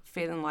out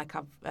feeling like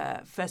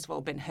I've first of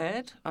all been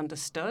heard,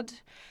 understood,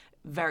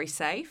 very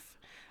safe.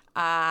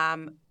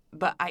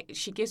 But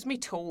she gives me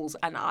tools,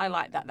 and I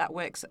like that. That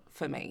works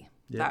for me.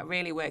 Yeah. That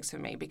really works for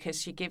me,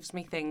 because she gives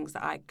me things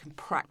that I can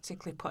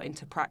practically put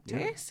into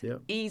practice. Yeah.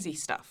 Easy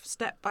stuff,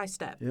 step by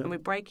step. Yeah. And we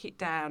break it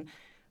down.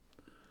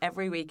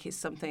 Every week is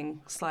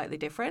something slightly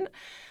different.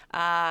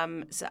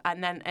 And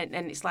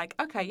it's like,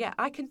 okay, yeah,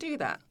 I can do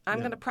that. I'm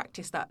going to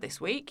practice that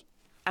this week.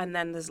 And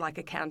then there's like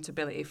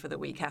accountability for the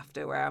week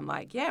after, where I'm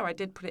like, yeah, I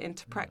did put it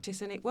into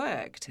practice and it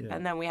worked. Yeah.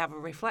 And then we have a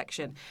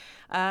reflection.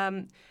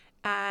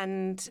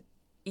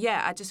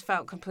 Yeah, I just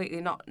felt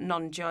completely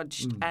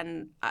non-judged.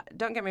 And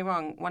don't get me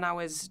wrong, when I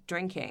was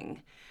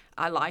drinking,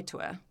 I lied to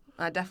her.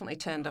 I definitely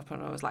turned up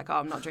and I was like, oh,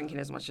 I'm not drinking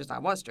as much as I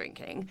was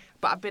drinking.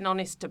 But I've been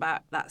honest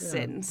about that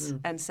since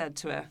and said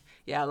to her,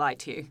 yeah, I lied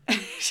to you.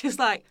 She's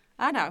like,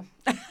 I know.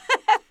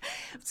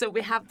 So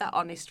we have that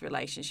honest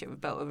relationship.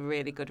 We've built a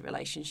really good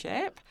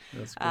relationship.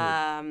 That's good.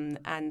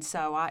 And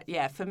so,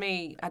 for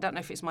me, I don't know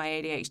if it's my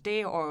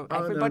ADHD or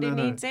everybody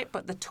needs it,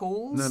 but the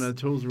tools. No,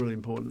 tools are really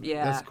important.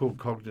 Yeah. That's called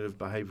cognitive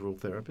behavioural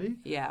therapy.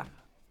 Yeah.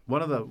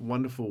 One of the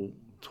wonderful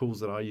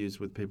tools that I use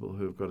with people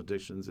who have got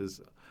addictions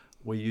is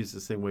we use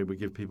this thing where we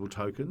give people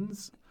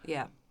tokens.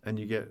 Yeah. And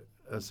you get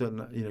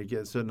get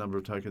a certain number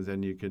of tokens,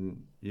 and you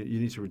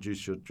need to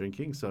reduce your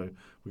drinking. So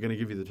we're going to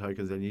give you the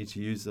tokens, and you need to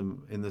use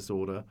them in this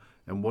order.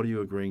 And what are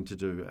you agreeing to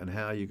do, and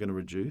how are you going to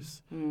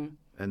reduce?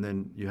 And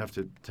then you have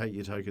to take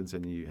your tokens,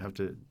 and you have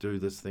to do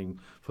this thing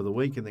for the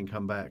week, and then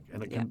come back.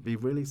 And it can be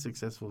really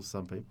successful for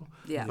some people.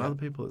 Yeah. For other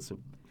people, it's a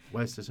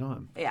waste of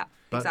time. Yeah,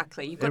 But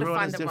exactly. You've got to everyone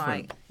find is the different.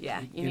 right.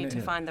 Yeah, you need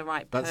to find the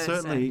right But person.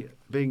 certainly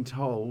being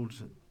told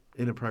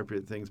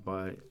inappropriate things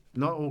by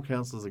not all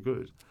counsellors are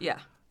good. Yeah,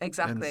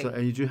 exactly.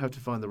 And you do have to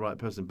find the right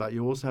person, but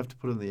you also have to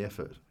put in the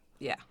effort.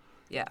 Yeah.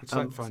 It's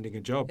like finding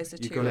a job. It's a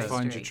You've got to two-way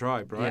find street. your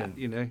tribe, right?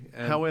 Yeah. You know.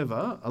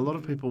 However, a lot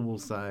of people will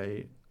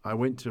say, I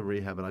went to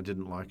rehab and I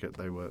didn't like it.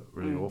 They were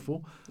really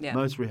awful. Yeah.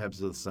 Most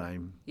rehabs are the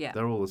same. Yeah.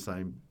 They're all the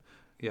same.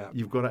 Yeah.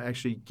 You've got to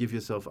actually give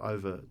yourself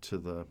over to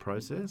the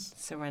process.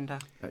 Surrender.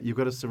 You've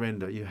got to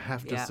surrender. You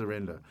have to Yeah.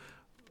 surrender.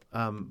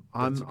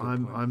 That's a good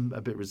I'm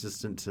a bit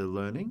resistant to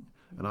learning,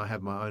 and I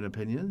have my own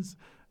opinions.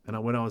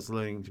 And when I was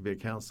learning to be a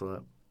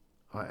counsellor,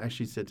 I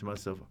actually said to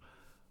myself,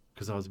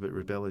 because I was a bit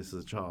rebellious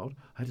as a child,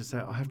 I had to say,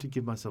 I have to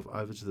give myself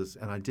over to this.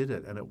 And I did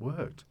it, and it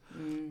worked.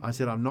 I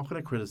said, I'm not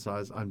going to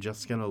criticise, I'm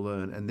just going to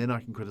learn, and then I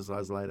can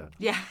criticise later.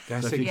 Yeah. So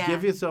if you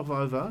give yourself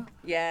over,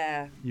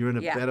 Yeah. you're in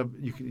a better,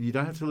 you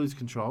don't have to lose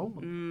control.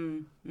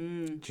 Do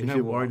you If know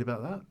you're what? worried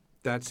about that.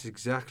 That's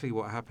exactly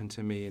what happened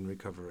to me in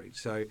recovery.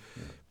 So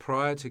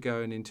prior to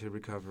going into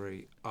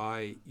recovery,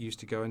 I used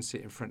to go and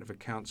sit in front of a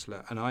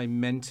counsellor, and I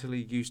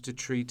mentally used to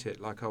treat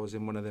it like I was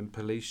in one of them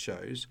police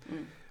shows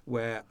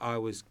where I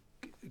was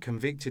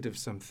convicted of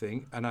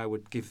something, and I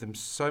would give them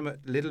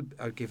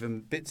I'd give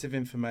them bits of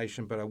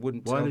information, but I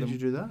wouldn't tell them. Why did you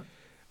do that?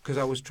 Because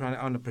I was trying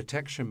on a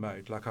protection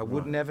mode. Like I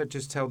would never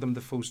just tell them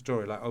the full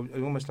story. Like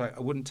almost like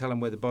I wouldn't tell them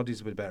where the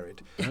bodies were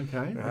buried.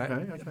 Okay, Right?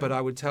 okay. But I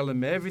would tell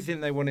them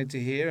everything they wanted to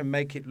hear and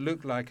make it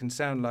look like and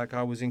sound like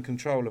I was in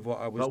control of what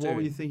I was But doing. what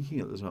were you thinking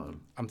at the time?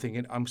 I'm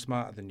thinking I'm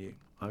smarter than you.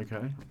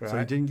 Okay. So you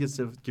Right. didn't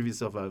give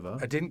yourself over.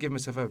 I didn't give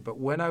myself over. But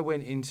when I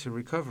went into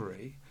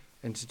recovery,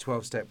 into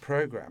 12-step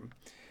program,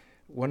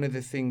 one of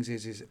the things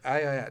is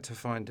I had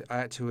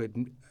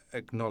to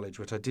acknowledge,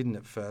 which I didn't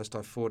at first.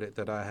 I thought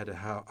that I had a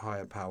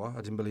higher power.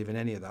 I didn't believe in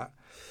any of that.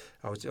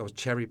 I was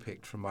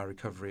cherry-picked from my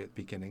recovery at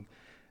the beginning.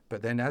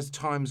 But then as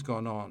time's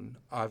gone on,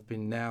 I've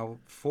been now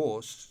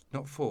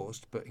not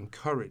forced, but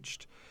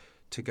encouraged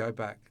to go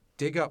back,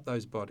 dig up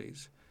those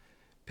bodies,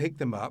 pick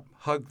them up,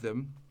 hug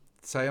them,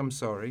 say I'm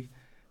sorry,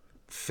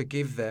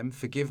 forgive them,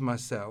 forgive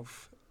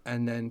myself,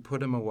 and then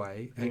put them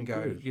away and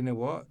go, good. you know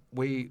what,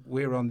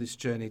 we're on this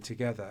journey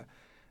together,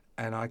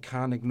 and I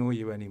can't ignore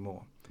you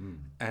anymore.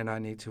 And I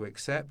need to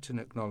accept and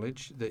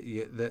acknowledge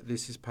that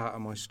this is part of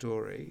my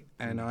story,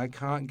 and I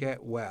can't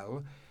get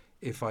well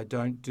if I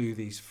don't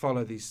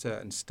follow these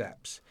certain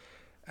steps.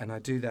 And I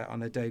do that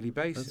on a daily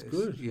basis. That's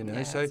good. You know,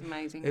 Yeah, so that's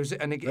amazing.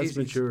 That's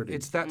maturity.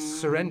 It's that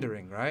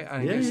surrendering, right?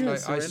 And Yeah, it's yeah, like I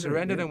surrendering,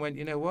 surrendered yeah. and went,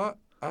 you know what?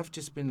 I've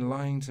just been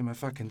lying to my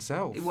fucking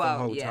self the Well,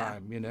 whole yeah.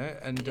 time, you know.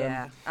 And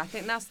Yeah, I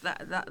think that's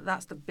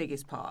the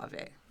biggest part of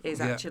it. Is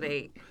Yeah.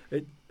 actually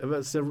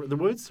The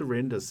word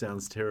surrender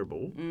sounds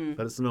terrible,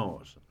 but it's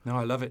not. no,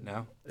 I love it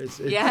now.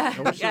 Yeah,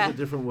 I wish yeah. there's a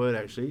different word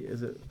actually.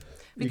 Is it?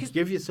 Because- you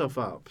give yourself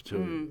up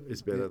to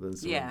is better than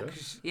Yeah, surrender.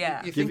 yeah.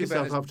 You Give think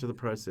yourself about up to the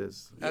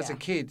process. as a Yeah.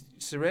 kid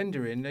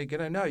surrendering, they're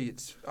gonna know I'm Yeah,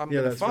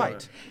 gonna that's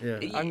fight. right.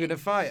 Yeah. I'm gonna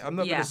fight. I'm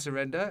not Yeah. gonna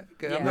surrender.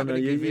 Yeah. I'm not No, gonna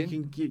you, give you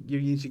in. can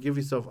you need to give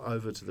yourself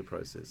over to the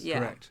process. Yeah.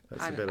 Correct.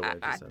 That's a And better way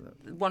to say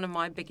that. One of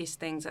my biggest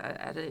things,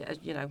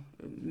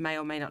 may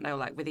or may not know,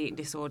 like with eating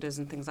disorders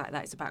and things like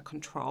that, it's about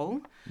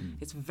control.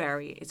 It's a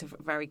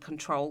very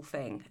control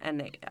thing,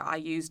 and I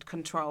used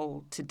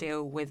control to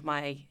deal with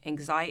my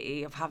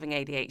anxiety of having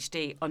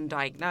ADHD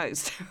undiagnosed.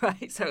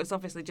 Right, so it's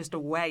obviously just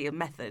a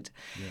method.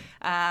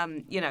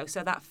 Yeah.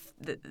 So that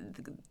the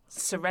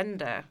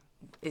surrender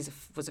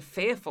was a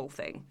fearful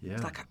thing. Yeah.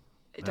 It's like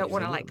I don't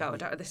want to let Absolutely.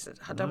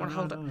 go. I don't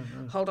want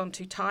to hold on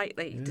too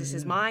tightly. This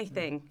is my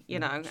thing,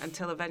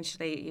 until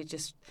eventually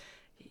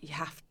you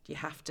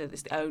have to.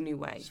 It's the only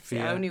way. It's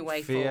the only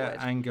way fear, forward.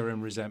 anger,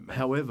 and resentment.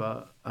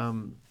 However,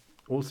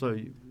 also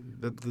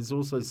there's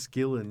also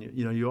skill, and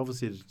you're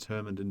obviously a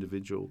determined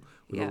individual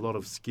with Yeah. a lot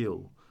of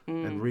skill,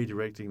 and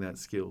redirecting that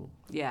skill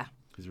Yeah,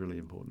 is really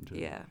important too.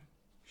 yeah.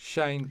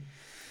 Shane,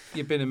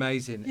 you've been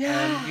amazing.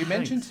 You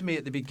mentioned to me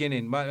at the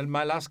beginning,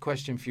 my last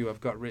question for you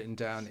I've got written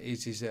down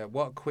is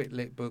what quick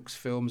lit books,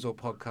 films or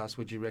podcasts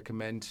would you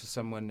recommend to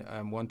someone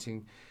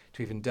wanting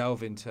to even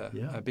delve into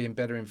being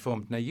better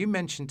informed? Now, you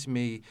mentioned to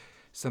me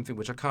something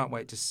which I can't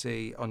wait to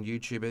see on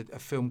YouTube, a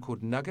film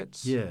called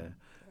Nuggets. Yeah,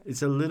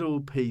 it's a little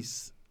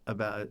piece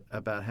about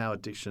how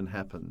addiction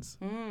happens.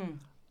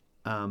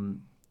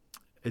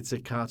 It's a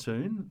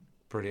cartoon,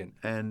 Brilliant.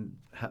 And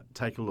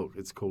take a look.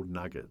 It's called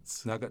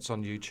Nuggets. Nuggets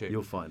on YouTube.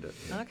 You'll find it.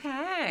 Yeah.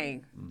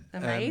 Okay.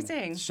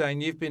 Amazing. Shane,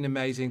 you've been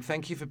amazing.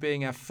 Thank you for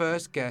being our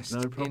first guest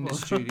No in problem. the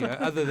studio,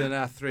 other than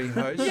our three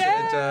hosts.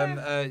 Yeah.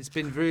 And, it's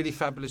been really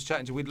fabulous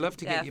chatting to you. We'd love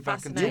to get you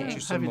back and talk to you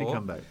some Happy more. to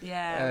come back.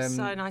 Yeah, it was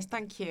so nice.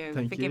 Thank you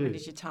for giving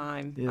us your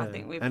time. Yeah. I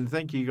think we've... And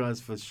thank you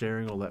guys for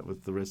sharing all that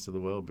with the rest of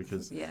the world,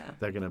 because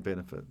they're going to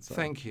benefit. So.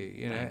 Thank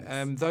you.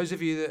 Those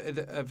of you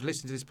that have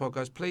listened to this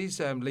podcast, please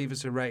leave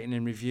us a rating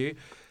and review.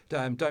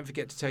 Don't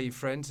forget to tell your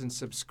friends and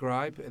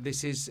subscribe.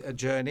 This is a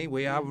journey.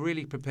 We are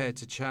really prepared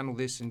to channel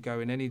this and go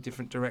in any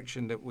different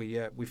direction that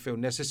we feel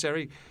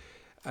necessary,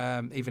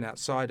 even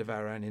outside of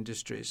our own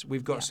industries.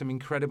 We've got some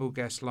incredible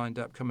guests lined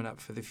up coming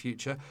up for the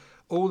future.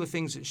 All the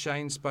things that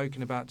Shane's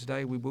spoken about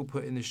today, we will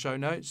put in the show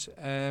notes.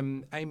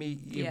 Amy,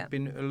 you've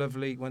been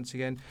lovely once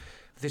again.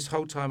 This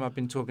whole time I've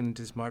been talking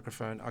into this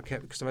microphone,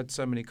 because I've had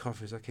so many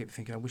coffees, I keep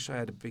thinking, I wish I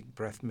had a big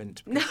breath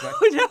mint. No,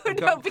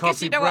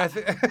 because you know what?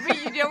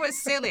 But you know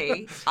what's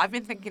silly? I've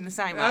been thinking the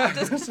same.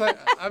 It's like,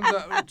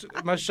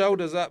 my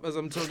shoulders up as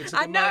I'm talking to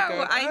the mic.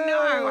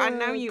 I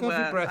know you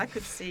were. Breath. I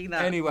could see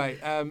that. Anyway,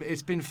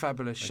 it's been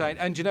fabulous, Shane.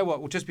 And you know what?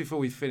 Well, just before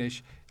we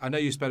finish, I know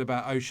you spoke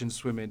about ocean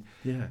swimming.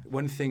 Yeah.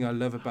 One thing I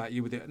love about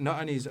you, not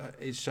only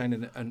is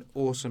Shane an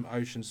awesome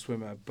ocean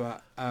swimmer,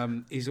 but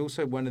he's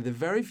also one of the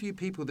very few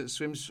people that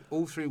swims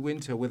all through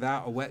winter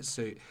without a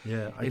wetsuit.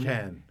 Yeah, I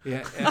can.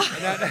 Yeah.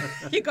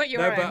 You got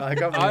your own.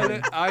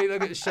 I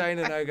look at Shane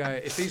and I go,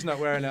 if he's not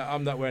wearing it,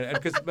 I'm not wearing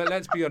it. But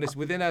let's be honest,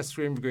 within our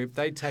swim group,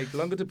 they take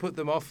longer to put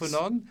them off and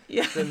on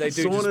than they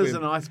do to Saunas swim.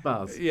 and ice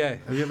baths. Yeah.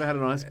 Have you ever had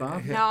an ice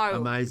bath? No.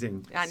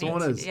 Amazing.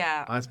 Saunas,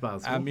 ice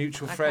baths. Our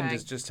mutual friend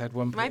has just had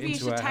one put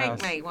into her house. Maybe you should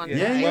take me one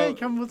day. Yeah,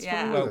 come with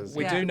swim with us.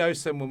 We do know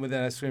someone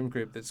within our swim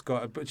group that's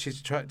but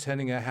she's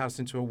turning her house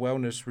into a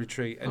wellness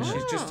retreat, and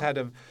she's just had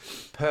a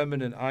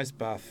permanent ice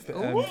bath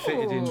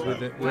fitted in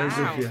with it. Very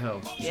good for your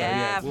health.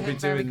 Yeah, we'll be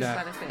doing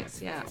that.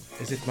 Benefits,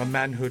 as if my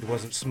manhood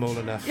wasn't small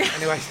enough.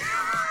 Anyway,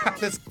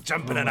 let's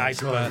jump in an ice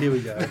bath. Here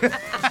we go.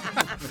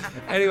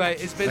 Anyway,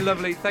 it's been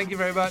lovely. Thank you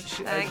very much.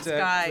 Thanks, and,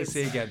 guys. We'll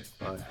see you again.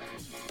 Bye.